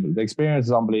unbelievable. The experience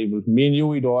is unbelievable. Me and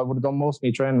Hughie, though, I would have done most of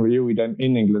my training with Hughie then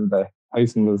in England.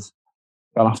 Tyson was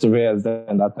gone off the rails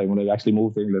then that time when I actually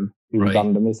moved to England. He was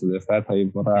on the missile at that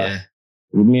time. But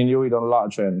me and Hughie done a lot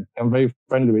of training. I'm very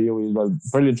friendly with Hughie as well.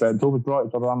 Brilliant training. Two of us brought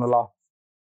each other on a lot.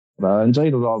 But I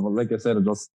enjoyed it all. But like I said,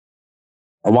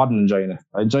 I wasn't enjoying it.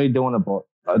 I enjoyed doing it, but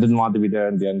I didn't want to be there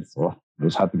in the end. So I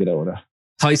just had to get out of there.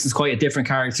 Tyson's quite a different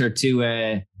character to,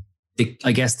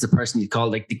 I guess, the person you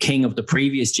call like the king of the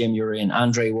previous gym you were in,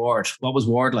 Andre Ward. What was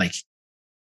Ward like?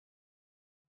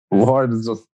 Ward is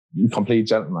just a complete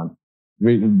gentleman.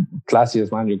 Really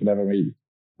classiest man you could ever meet.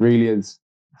 Really is.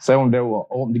 Sound out,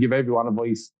 open to give everyone a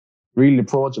voice. Really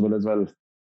approachable as well.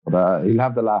 But he'll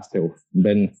have the laugh too. And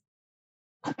then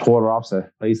polar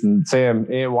opposite. Tyson, same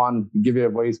A1, give you a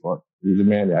voice, but he's a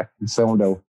maniac. He's sound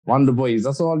out. One of the boys.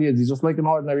 That's all he is. He's just like an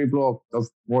ordinary bloke,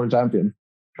 just world champion.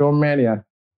 Pure maniac.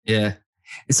 Yeah.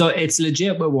 So it's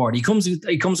legit with Ward. He comes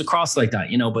across like that,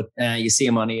 but you see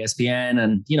him on ESPN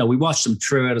and, we watched him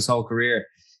throughout his whole career.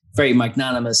 Very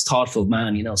magnanimous, thoughtful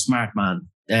man, smart man.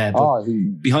 But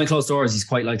behind closed doors, he's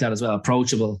quite like that as well,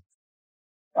 approachable.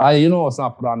 It's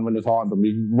not put on when they're talking to him.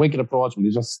 He's wicked approachable.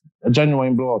 He's just a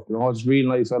genuine bloke. Just really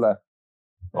nice fella.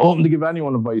 Open to give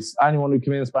anyone advice. Anyone who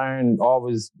came in sparring,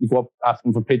 always you go up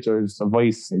asking for pictures,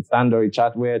 advice. He'd stand there, he'd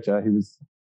chat with you.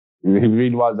 He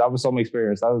really was. That was some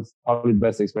experience. That was probably the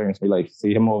best experience of my life.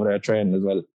 See him over there training as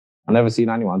well. I never seen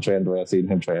anyone train the way I seen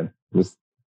him train. It was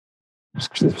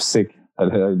sick.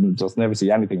 I just never see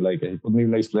anything like it. He couldn't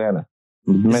even explain it.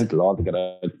 It was mental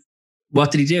altogether. What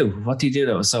did he do? What did he do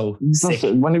that was so sick?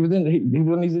 When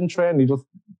he's in training,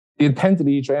 the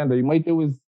intensity he trained, he might do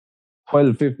his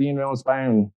 12, 15 round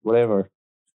sparring, whatever.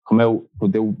 Come out,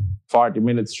 would do 40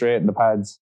 minutes straight in the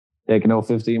pads, taking out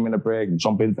 15-minute break and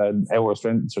jump into an hour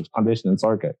strength conditioning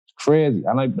circuit. It's crazy.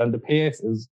 And the pace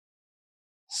is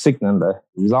sickening there.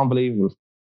 It was unbelievable.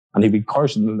 And he'd be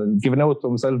cursing and giving out to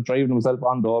himself, driving himself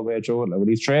on the whole way through it. Like, when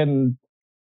he's training,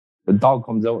 the dog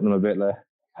comes out in him a bit. Like,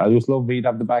 I just love he'd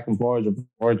have the back and forth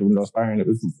when they were sparring. It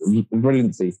was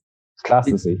brilliant to see. It's class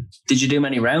to see. Did you do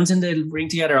many rounds in the ring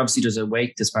together? Obviously, there's a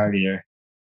weight disparity there.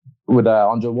 With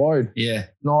Andre Ward? Yeah.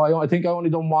 No, I think I only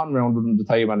done one round with him at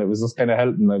the time, and it was just kind of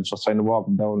helping. I was just trying to walk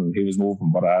him down, and he was moving.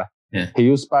 But he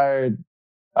used sparred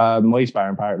my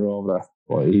sparring partner over there.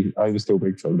 But I was too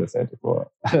big for him, they said before.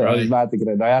 Right. I was mad to get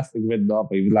in. I asked him to get it up,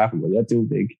 but he was laughing, but you're too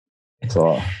big.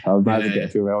 So I was mad to get a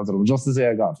few rounds with him, just to say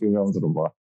I got a few rounds with him.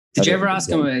 But Did you ever ask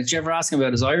him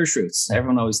about his Irish roots?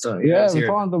 Everyone always does. Yeah, we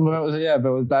found him about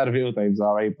his dad a few times,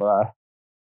 all right. But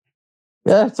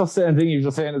it's just the same thing. He was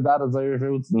just saying his dad has Irish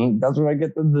roots, and that's where I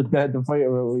get the fight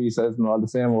about what he says and all the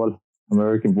same old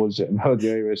American bullshit about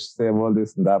the Irish, same all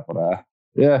this and that. But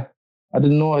I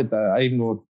didn't know it. I even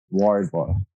know Ward, but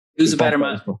who's a better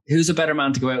man? Who's a better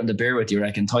man to go out in the beer with? You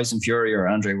reckon Tyson Fury or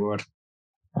Andre Ward?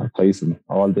 Tyson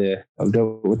all day. I'll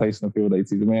go with Tyson a few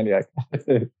nights. He's a maniac.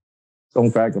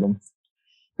 Don't crack with him.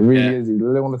 He really is. He's a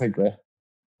lunatic there.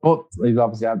 But he's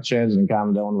obviously had to change and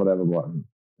calm down, whatever. But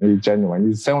he's genuine.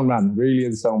 He's a sound man. Really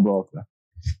is a sound bloke.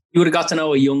 You would have got to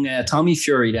know a young Tommy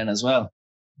Fury then as well.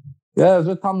 Yeah, I was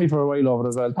with Tommy for a while over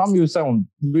as well. Tommy was sound.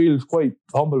 Real, quite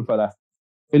humble fella.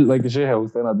 Built like a shit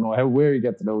house. Then I don't know where he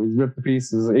get to know. He's ripped to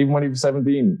pieces. Even when he was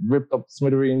 17, ripped up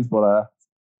smithereens. But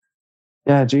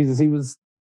Jesus, he was.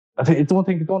 I don't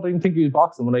even think he was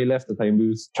boxing when I left the time. He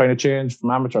was trying to change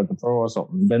from amateur to pro or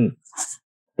something. Then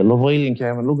the Love Island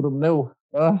came and look at him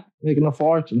now, making a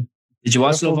fortune. Did you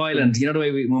watch Love Island? You know the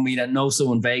way when we know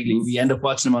someone vaguely, we end up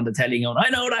watching them on the telly going, I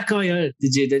know that guy.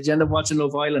 Did you end up watching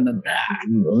Love Island? And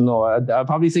No, I've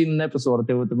probably seen an episode or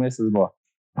two with the missus, but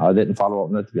I didn't follow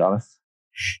up on it, to be honest.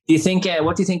 Do you think?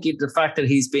 What do you think? The fact that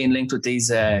he's being linked with these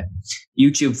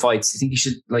YouTube fights, do you think he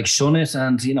should shun it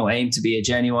and aim to be a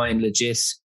genuine, legit,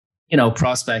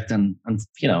 prospect and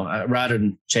rather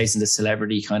than chasing the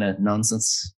celebrity kind of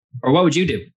nonsense? Or what would you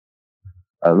do?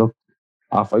 Look,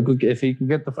 if he could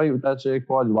get the fight with that Jake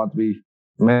Paul, you want to be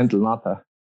mental, not that.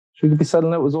 She could be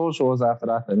selling out his old shows after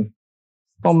that, then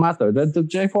don't matter. The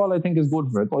Jake Paul, I think, is good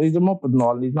for it. He's a muppet and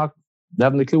all. He's not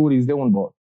having a clue what he's doing,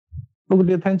 but look at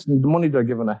the attention, the money they're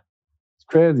giving it. It's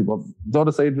crazy, but the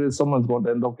other side is someone's going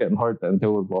to end up getting hurt then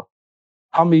too. But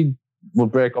Tommy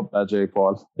would break up that Jake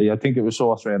Paul. I think it would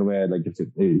show straight away, like if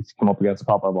he come up against a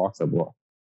proper boxer. But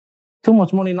too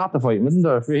much money not to fight him, isn't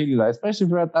there? Really, especially if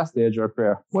you're at that stage of your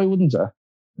career. Why wouldn't you?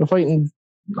 You're fighting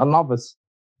a novice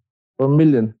for $1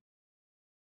 million.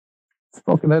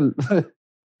 Fucking hell.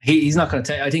 He's not going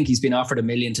to take. I think he's been offered $1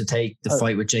 million to take the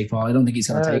fight with Jake Paul. I don't think he's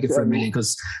going to take it for $1 million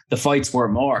because the fight's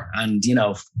worth more. And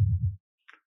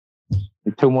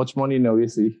too much money now. You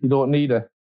see, you don't need it.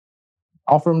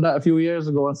 Offer him that a few years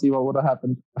ago and see what would have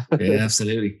happened. Yeah,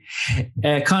 absolutely.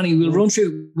 Connie, we'll run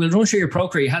through your pro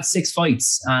career. You had 6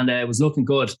 fights and it was looking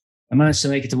good. I managed to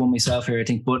make it to one myself here, I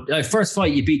think. But first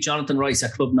fight, you beat Jonathan Rice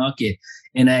at Club Nokia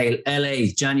in LA,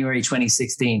 January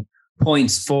 2016.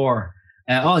 Points for.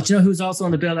 Do you know who's also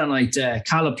on the bill that night?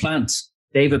 Caleb Plant,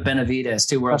 David Benavidez,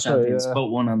 2 world champions,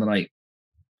 both won on the night.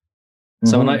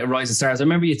 So a night of rising stars. I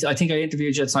remember I think I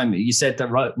interviewed you at the time. You said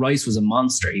that Rice was a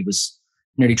monster. He was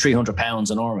nearly 300 pounds,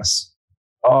 enormous.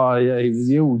 Oh yeah, he was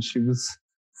huge. He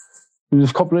was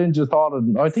a couple of inches taller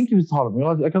than. I think he was taller than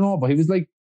me. I don't know, but he was like.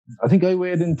 I think I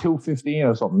weighed in 215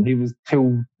 or something. He was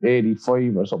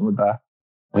 285 or something like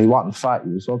that. He wasn't fat. He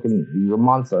was a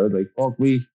monster. Like fuck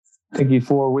me. I think he had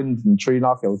 4 wins and 3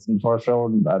 knockouts in the first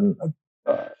round,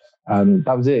 and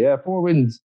that was it. Yeah, 4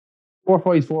 wins, 4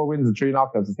 fights, 4 wins and 3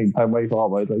 knockouts. I think time I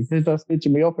thought, like they're just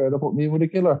stitching me up here to put me in with a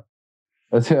killer.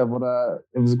 But it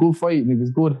was a good fight and he was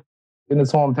good in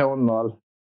his hometown and all.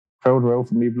 Crowd were out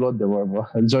for me blood. They were, but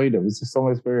I enjoyed it. It was just some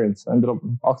experience. I ended up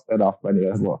in Oxford off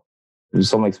anyway, but it was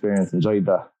some experience. Enjoyed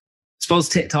that. suppose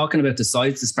talking about the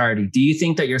size disparity, do you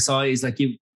think that your size, like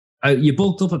you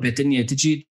bulked up a bit, didn't you? Did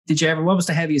you ever? What was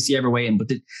the heaviest you ever weighed in? But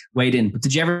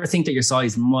did you ever think that your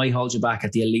size might hold you back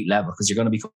at the elite level because you're going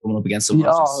to be coming up against someone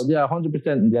else? Yeah, 100%.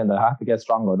 In the end, I have to get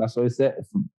stronger. That's what I said.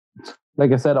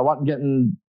 Like I said, I wasn't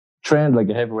getting trained like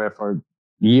a heavyweight for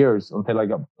years until I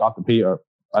got to Peter,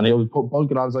 and he was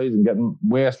bulking on size and getting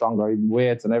way stronger,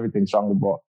 weights and everything stronger.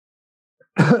 But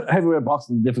heavyweight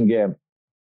boxing is a different game.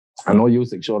 I know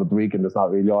Usyk showed at the weekend it's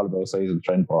not really all about size and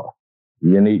strength, but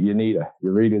you need it.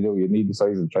 You really do. You need the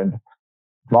size and strength.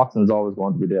 Boxing is always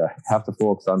going to be there. You have to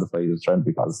focus on the size and strength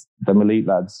because them elite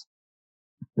lads,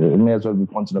 it may as well be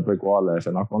punching a brick wall there. If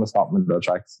you're not going to stop them in their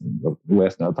tracks, and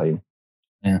wasting their time.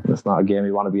 Yeah. It's not a game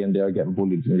you want to be in there getting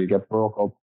bullied and you get broke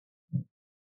up.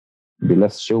 You'd be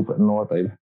less stupid in no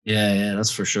time. Yeah,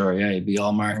 that's for sure. Yeah, you'd be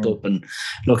all marked up and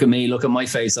look at me, look at my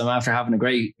face. I'm after having a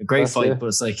great that's fight, but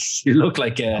it's like you look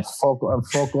like fuck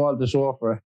all the show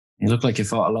for it. You look like you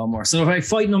fought a lot more. So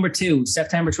fight number 2,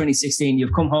 September 2016,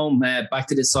 you've come home back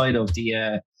to this side of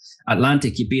the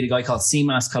Atlantic. You beat a guy called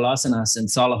Seamas Kolasinas in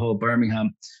Solihull,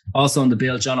 Birmingham. Also on the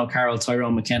bill, John O'Carroll,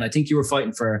 Tyrone McKenna. I think you were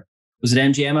fighting for, was it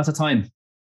MGM at the time?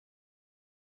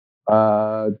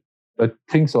 I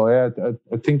think so, yeah.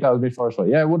 I think that was my first fight.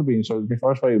 Yeah, it would have been. So it was my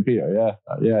first fight with Peter, yeah.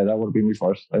 That would have been my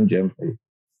first MGM fight.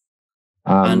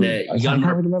 I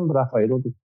can't remember that fight, don't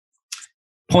you?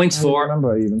 Points for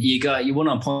you won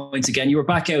on points again. You were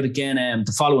back out again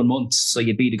the following month, so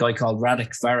you beat a guy called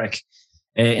Radek Varek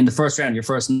in the first round. Your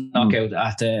first knockout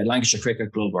at Lancashire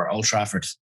Cricket Club or Old Trafford,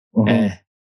 and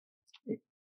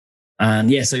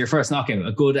yeah, so your first knockout,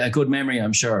 a good memory,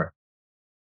 I'm sure.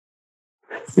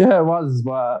 Yeah, it was,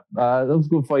 but that was a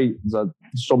good fight. I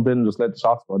just jumped in and just let the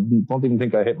shots go. I don't even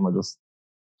think I hit him. I just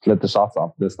let the shots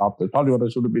off. They stopped it. Probably what I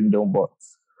should have been doing, but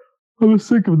I was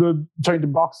sick of trying to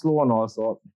box slow and all,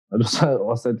 so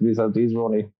I said to myself, these were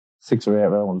only 6 or 8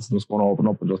 rounds. I'm just going to open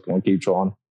up and just going to keep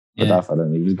throwing. But that fella,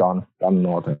 he was gone in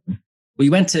no time. Well,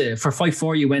 you went for fight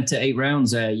 4, you went to 8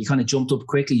 rounds. You kind of jumped up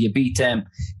quickly. You beat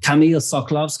Kamil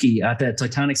Soklovsky at the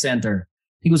Titanic Centre.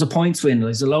 I think it was a points win.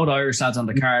 There's a load of Irish lads on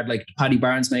the card. Like Paddy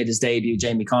Barnes made his debut.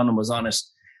 Jamie Conlon was on it.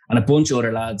 And a bunch of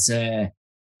other lads. And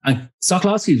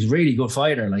Soklovsky was a really good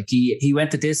fighter. Like he went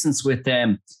the distance with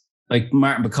like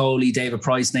Martin Bacoli, David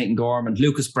Price, Nathan Gorman,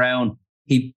 Lucas Brown.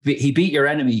 He beat your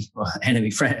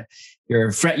friend,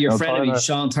 your frenemy,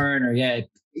 Sean Turner. Yeah,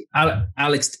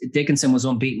 Alex Dickinson was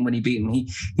unbeaten when he beat him.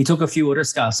 He took a few other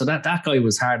scalps. So that guy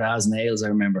was hard as nails, I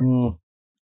remember.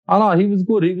 Oh no, he was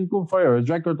good. He was a good fighter. His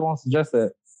record don't suggest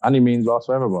it any means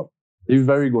whatsoever, but he was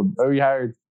very good, very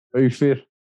hard, very fit.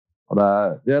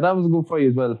 But yeah, that was a good fight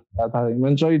as well. I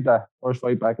enjoyed that first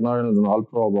fight back in Ireland and all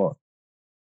pro, but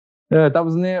yeah, that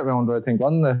was an 8-rounder, I think,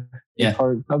 wasn't it? Yeah.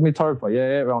 That was my third fight.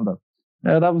 Yeah, 8-rounder.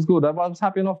 Yeah, that was good. I was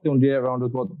happy enough doing the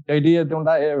 8-rounders, but the idea of doing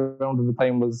that 8-rounder at the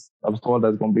time was, I was told I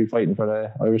was going to be fighting for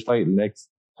the Irish title next.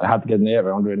 I had to get an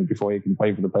 8-rounder in before you can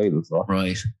fight for the title. So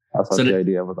right. That's the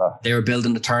idea of that. They were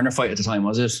building the Turner fight at the time,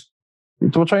 was it? They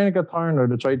were trying to get Turner.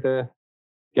 They tried to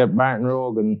get Martin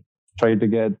Rogue and tried to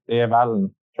get Dave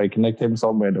Allen, tried to connect him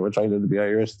somewhere. They were trying to be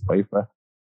Irish to fight for.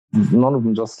 None of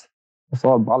them just, it's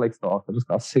all bollock stuff. I just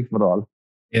got sick of it all.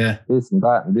 Yeah. This and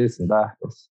that and this and that.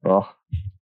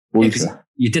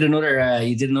 You did another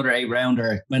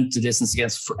 8-rounder, went the distance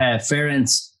against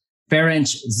Ferenc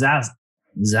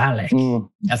Zalek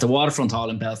at the Waterfront Hall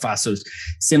in Belfast. So it's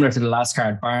similar to the last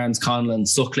card. Barnes, Conlon,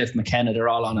 Sutcliffe, McKenna, they're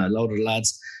all on a load of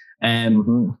lads.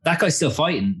 That guy's still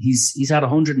fighting. He's had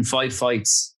 105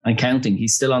 fights and counting.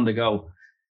 He's still on the go.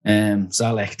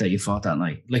 Zalek that you fought that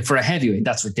night. Like for a heavyweight,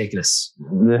 that's ridiculous.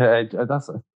 Yeah,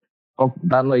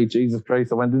 that night, Jesus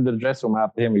Christ, I went into the dressing room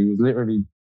after him. He was literally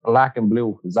black and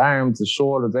blue. His arms, his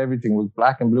shoulders, everything was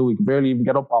black and blue. He could barely even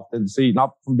get up off the seat,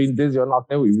 not from being dizzy or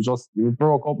knocked out. He was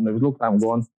broke up and they was looking at him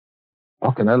going,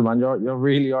 fucking hell, man, you're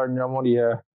really earning your money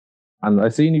here. And I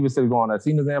seen he was still going. I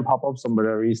seen his name pop up somewhere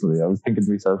there recently. I was thinking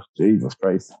to myself, Jesus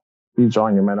Christ, he's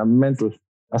joining you, man. I'm mental.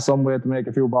 That's some way to make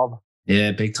a few bob.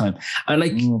 Yeah, big time. And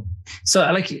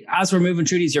as we're moving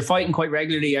through these, you're fighting quite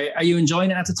regularly. Are you enjoying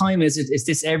it at the time? Is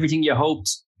this everything you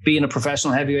hoped being a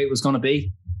professional heavyweight was going to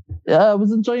be? Yeah, I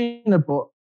was enjoying it, but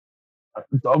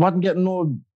I wasn't getting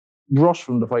no rush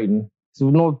from the fighting.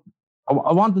 So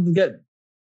I wanted to get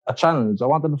a challenge. I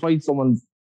wanted to fight someone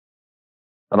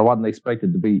that I wasn't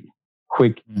expected to beat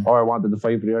quick, or I wanted to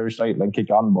fight for the Irish title and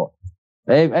kick on. But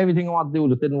everything I wanted to do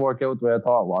just didn't work out the way I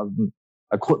thought it was.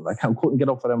 I couldn't get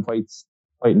up for them fights,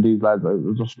 fighting these lads. I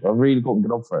really couldn't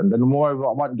get up for it. And then the more I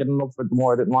wasn't getting up for it, the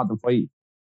more I didn't want to fight.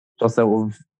 Just out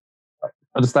of,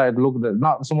 I just started to look at it,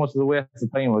 not so much as a waste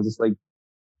of time. I was just like,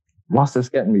 what's this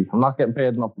getting me? I'm not getting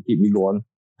paid enough to keep me going.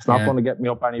 It's not going to get me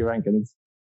up any rankings.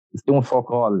 It's doing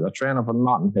fuck all. You're training for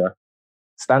nothing here.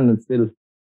 Standing still,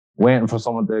 waiting for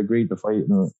someone to agree to fight,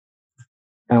 and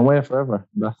can't wait forever.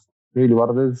 That's really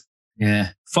what it is. Yeah.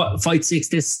 Fight 6,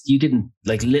 this, you didn't,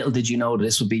 like, little did you know that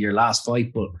this would be your last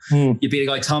fight, but you beat a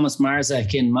guy, Thomas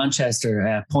Marzek, in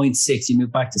Manchester, 0.6. You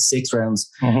moved back to 6 rounds,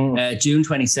 June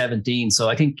 2017. So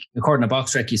I think, according to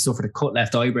BoxRec, you suffered a cut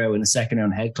left eyebrow in a second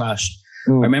round head clash.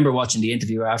 I remember watching the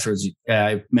interview afterwards.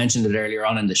 I mentioned it earlier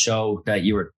on in the show that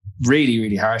you were really,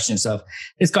 really harsh on yourself.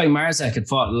 This guy Marzek had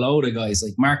fought a load of guys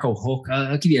like Marco Huck.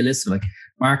 I'll give you a list of like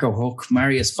Marco Huck,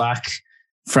 Marius Vac,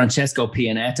 Francesco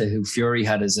Pianetta, who Fury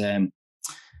had his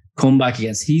comeback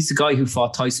against. He's the guy who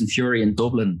fought Tyson Fury in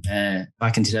Dublin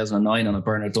back in 2009 on a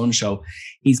Bernard Dunn show.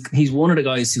 He's one of the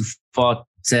guys who fought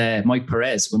Mike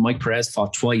Perez when Mike Perez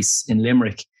fought twice in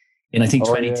Limerick in, I think,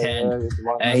 2010.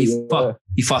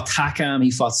 He fought Takam,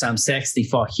 he fought Sam Sexton, he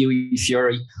fought Hughie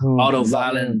Fury, Otto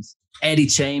Valens, Eddie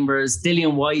Chambers,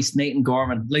 Dillian White, Nathan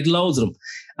Gorman, like loads of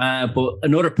them. But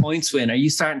another points win. Are you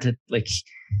starting to, like,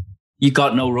 you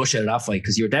got no rush out of that fight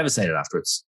because you were devastated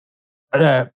afterwards?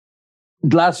 The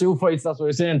last few fights, that's what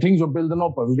you're saying. Things were building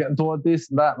up. I was getting told this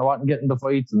and that, and I wasn't getting the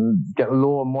fights and getting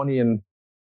low money. And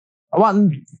I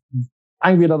wasn't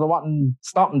angry that I wasn't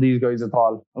stopping these guys at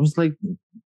all. I was like,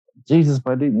 Jesus,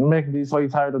 but I didn't make these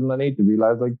fights harder than I need to be.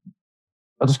 Like,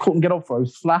 I just couldn't get up for it. I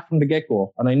was flat from the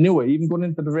get-go. And I knew it. Even going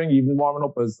into the ring, even warming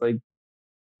up, I was like,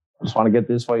 I just want to get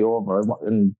this fight over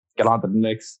and get on to the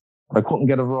next. But I couldn't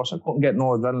get a rush. I couldn't get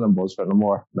no adrenaline buzz for it no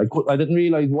more. Like, I didn't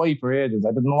realise why for ages. I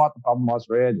didn't know what the problem was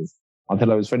for ages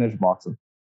until I was finished boxing.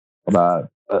 But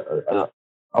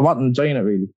I wasn't enjoying it,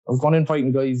 really. I was going in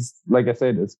fighting guys, like I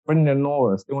said, it's bringing you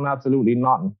nowhere. It's doing absolutely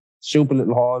nothing. Stupid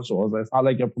little hall shows. It's not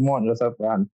like you're promoting yourself,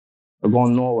 man. They're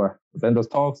going nowhere. But then there's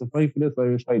talks of fight for this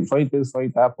Irish fight this,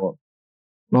 fight that, but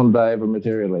none of that ever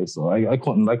materialized. So I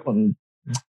couldn't.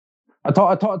 I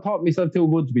thought myself too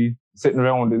good to be sitting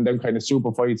around in them kind of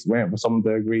super fights waiting for someone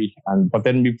to agree. But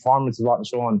then my performance wasn't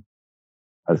showing.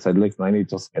 I said, listen, I need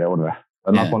to just get out of there.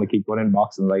 I'm not going to keep going in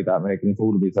boxing like that, making a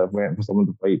fool of myself, waiting for someone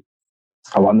to fight.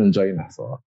 I wasn't enjoying it,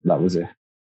 so that was it.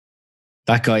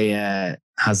 That guy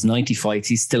has 90 fights.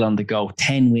 He's still on the go.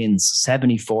 10 wins,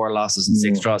 74 losses and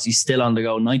 6 draws. He's still on the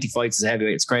go. 90 fights as a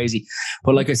heavyweight. It's crazy.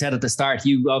 But like I said at the start,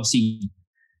 you obviously,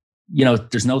 you know,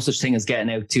 there's no such thing as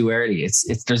getting out too early.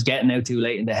 There's getting out too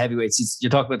late in the heavyweights.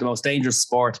 You're talking about the most dangerous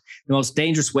sport, the most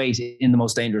dangerous weight in the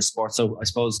most dangerous sport. So I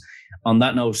suppose on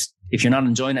that note, if you're not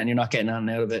enjoying it and you're not getting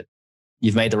anything out of it,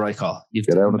 you've made the right call. You've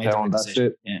get out of made the town. right That's decision.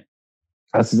 it. Yeah.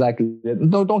 That's exactly it.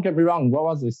 No, don't get me wrong. What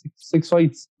was it? Six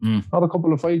fights. Not a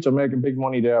couple of fights. I'm making big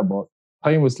money there, but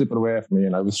time was slipping away from me,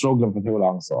 and I was struggling for too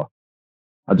long. So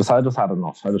I just had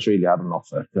enough. I just really had enough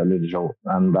to leave the show.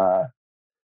 And I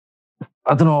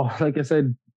don't know. Like I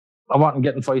said, I wasn't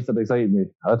getting fights that excited me.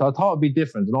 I thought it'd be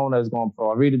different. You know, when I was going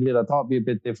pro, I really did. I thought it'd be a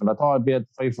bit different. I thought I'd be able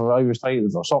to fight for Irish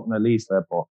titles or something at least.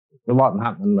 But it wasn't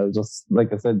happening. I was just,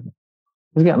 like I said, I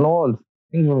was getting old.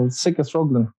 Things were sick of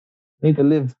struggling. I need to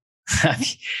live.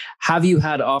 Have you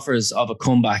had offers of a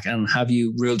comeback, and have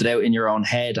you ruled it out in your own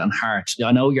head and heart?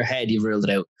 I know your head, you've ruled it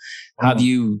out. Have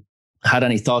you had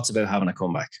any thoughts about having a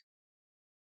comeback?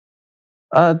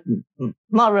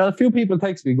 Not really. A few people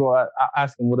text me,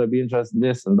 asking would I be interested in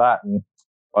this and that, and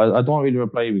I don't really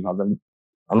reply because I'm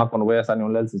not going to waste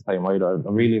anyone else's time either.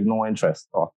 I really have no interest.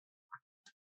 So.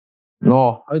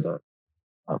 No, I don't.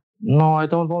 No, I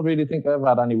don't really think I ever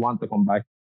had any want to come back.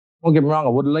 Don't get me wrong, I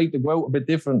would like to go out a bit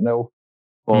different now.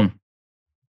 But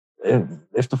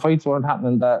if the fights weren't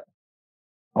happening that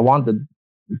I wanted,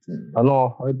 I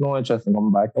know I had no interest in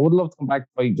coming back. I would love to come back to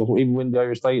fight, just even win the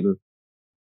Irish title.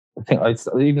 I think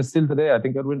even still today, I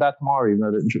think I'd win that tomorrow, even though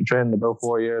I didn't train about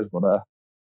 4 years. But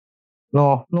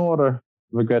no other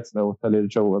regrets now, to tell you the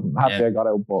truth. I'm happy I got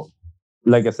out, but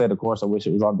like I said, of course, I wish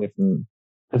it was on different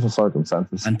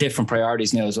circumstances. And different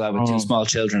priorities now as well, with 2 small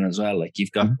children as well. Like,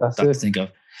 you've got that to think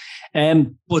of.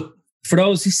 But for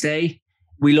those who stay,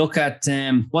 we look at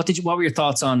what were your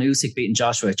thoughts on Usyk beating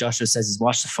Joshua? Joshua says he's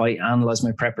watched the fight, analysed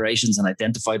my preparations, and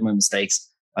identified my mistakes.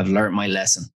 I've learnt my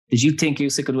lesson. Did you think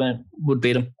Usyk would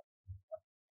beat him?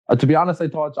 To be honest, I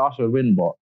thought Joshua would win,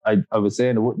 but I was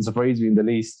saying it wouldn't surprise me in the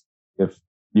least if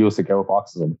Usyk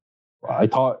outboxes him. I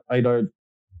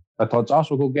thought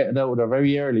Joshua could get it out there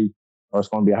very early, or it's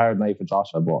going to be a hard night for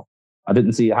Joshua, but I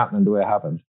didn't see it happening the way it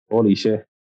happened. Holy shit.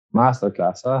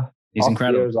 Masterclass, huh? He's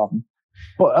incredible.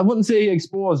 But I wouldn't say he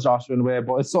exposed Joshua in a way,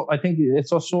 but I think it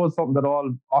just shows something that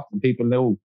all boxing people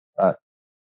know. That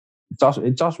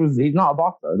Joshua's, he's not a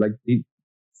boxer. Like, he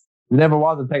never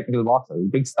was a technical boxer. He's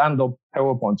a big stand-up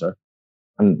power puncher.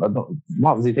 And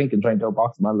what was he thinking trying to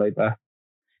outbox a man like that?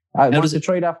 Once you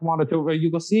try that from 1 or 2,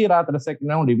 you could see it after the second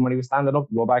round, even when he was standing up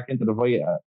to go back into the fight.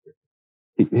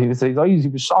 His eyes, he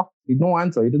was shocked. He had no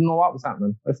answer. He didn't know what was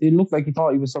happening. It looked like he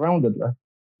thought he was surrounded.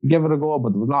 He gave it a go,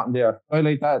 but there was nothing there. I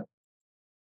like that.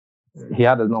 He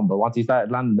had his number. Once he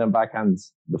started landing them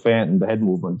backhands, the feint and the head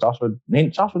movement, Joshua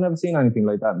never seen anything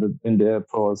like that in the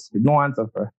pros. He had no answer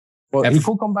for it. But he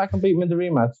could come back and beat him in the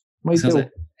rematch.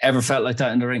 Ever felt like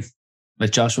that in the ring?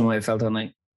 Like Joshua might have felt that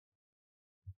night?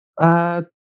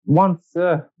 Once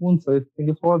I think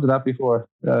I've told you that before.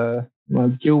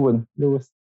 Cuban,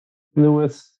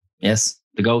 Lewis. Yes,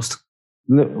 the ghost.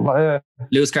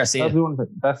 Lewis Garcia.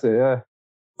 That's it, yeah.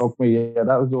 Fuck me, yeah.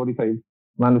 That was the only time.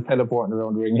 Man was teleporting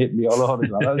around the ring, hitting me all over.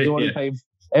 That was the only time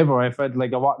ever I felt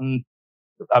like I wasn't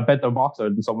a better boxer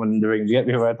than someone in the ring. You get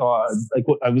me? Where I thought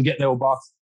I was getting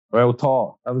outboxed or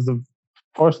out-taught. That was the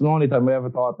first and only time I ever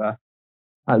thought that.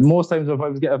 And most times if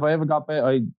I ever got better,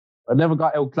 I never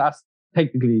got outclassed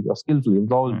technically or skillfully. It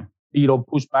was always beat up,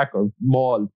 push back or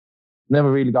maul.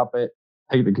 Never really got better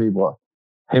technically, but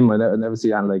him, I never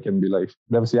see anything like him in my life.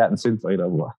 Never see that since either.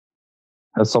 But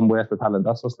has some waste of talent.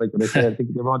 That's just like what I say. I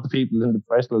think the amount of people in the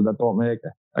professional that don't make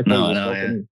it.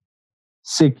 Yeah.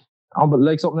 Sick. But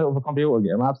like something out of a computer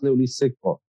game. I'm absolutely sick,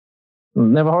 but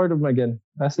never heard of him again.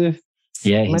 That's it.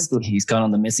 Yeah, he's gone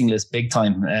on the missing list big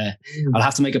time. I'll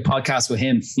have to make a podcast with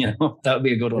him. That would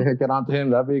be a good one. Get on to him.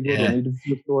 That'd be a good one. Need a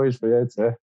few stories for you, I'd say.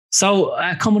 So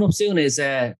coming up soon is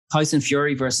Tyson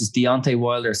Fury versus Deontay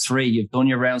Wilder 3. You've done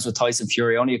your rounds with Tyson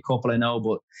Fury, only a couple I know,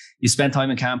 but you spent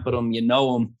time in camp with him. You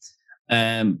know him.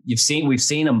 We've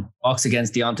seen him box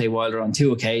against Deontay Wilder on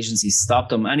 2 occasions. He's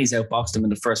stopped him and he's outboxed him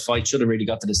in the first fight. Should have really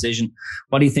got the decision.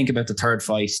 What do you think about the third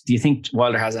fight? Do you think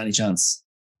Wilder has any chance?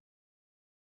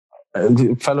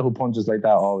 A fellow who punches like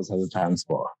that always has a chance,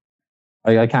 but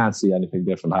I can't see anything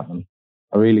different happening.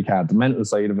 I really can't. The mental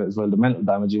side of it as well, the mental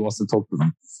damage he wants to take to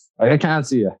them. I can't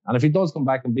see it. And if he does come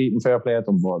back and beat him, fair play at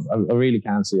him, but I really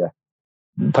can't see it.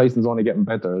 Tyson's only getting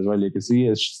better as well. You can see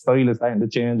his style is starting to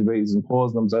change, but he's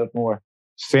imposing himself more.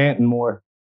 He's feinting more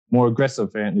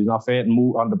aggressive feinting. He's not feinting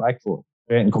on the back foot,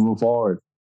 feinting coming forward,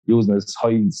 using his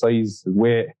height, size, his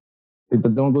weight. They've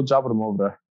done a good job with him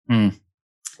over there.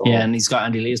 So, yeah, and he's got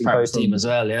Andy Lee as part of his team as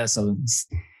well. Yeah, so it's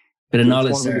a bit of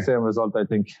knowledge there. It's going to be the same result, I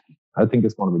think. I think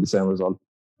it's going to be the same result.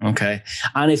 Okay.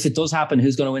 And if it does happen,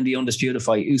 who's going to win the undisputed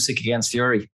fight? Usyk against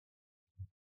Fury?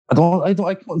 I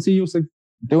can't see Usyk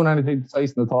doing anything to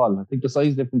Tyson at all. I think the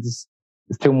size difference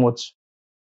is too much.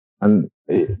 And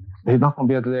he's not going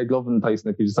to be able to lay a glove on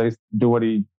Tyson if he decides to do what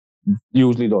he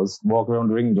usually does. Walk around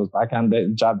the ring, just backhand,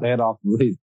 jab the head off.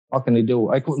 What can he do?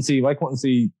 I couldn't see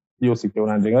Usyk doing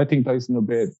anything. I think Tyson will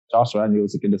beat Joshua and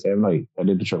Usyk in the same night. I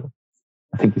did the show.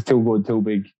 I think he's too good, too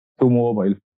big, too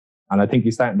mobile. And I think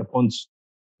he's starting to punch.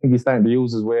 I think he's starting to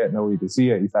use his weight now. You can see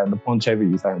it. He's starting to punch heavy.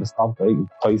 He's starting to stop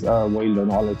Tyson, Wilder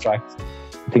and all the tracks.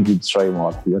 I think he'd destroy him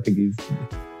all. I think he's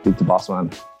the boss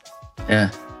man. Yeah.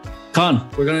 Con,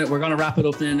 we're gonna wrap it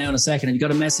up now in a second. Have you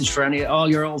got a message for all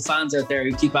your old fans out there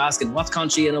who keep asking, what's Con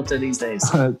Sheehan up to these days?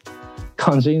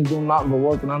 Con Sheehan's doing nothing but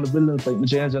working on the building site and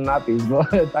changing nappies.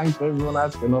 But thanks for everyone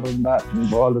asking. Other than that, and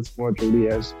for all the support through the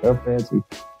years. Fair play to you.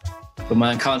 Good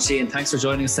man, Con Sheehan. Thanks for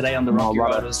joining us today on the Rocky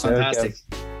Road. It was fantastic.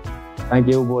 Thank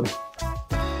you, bud.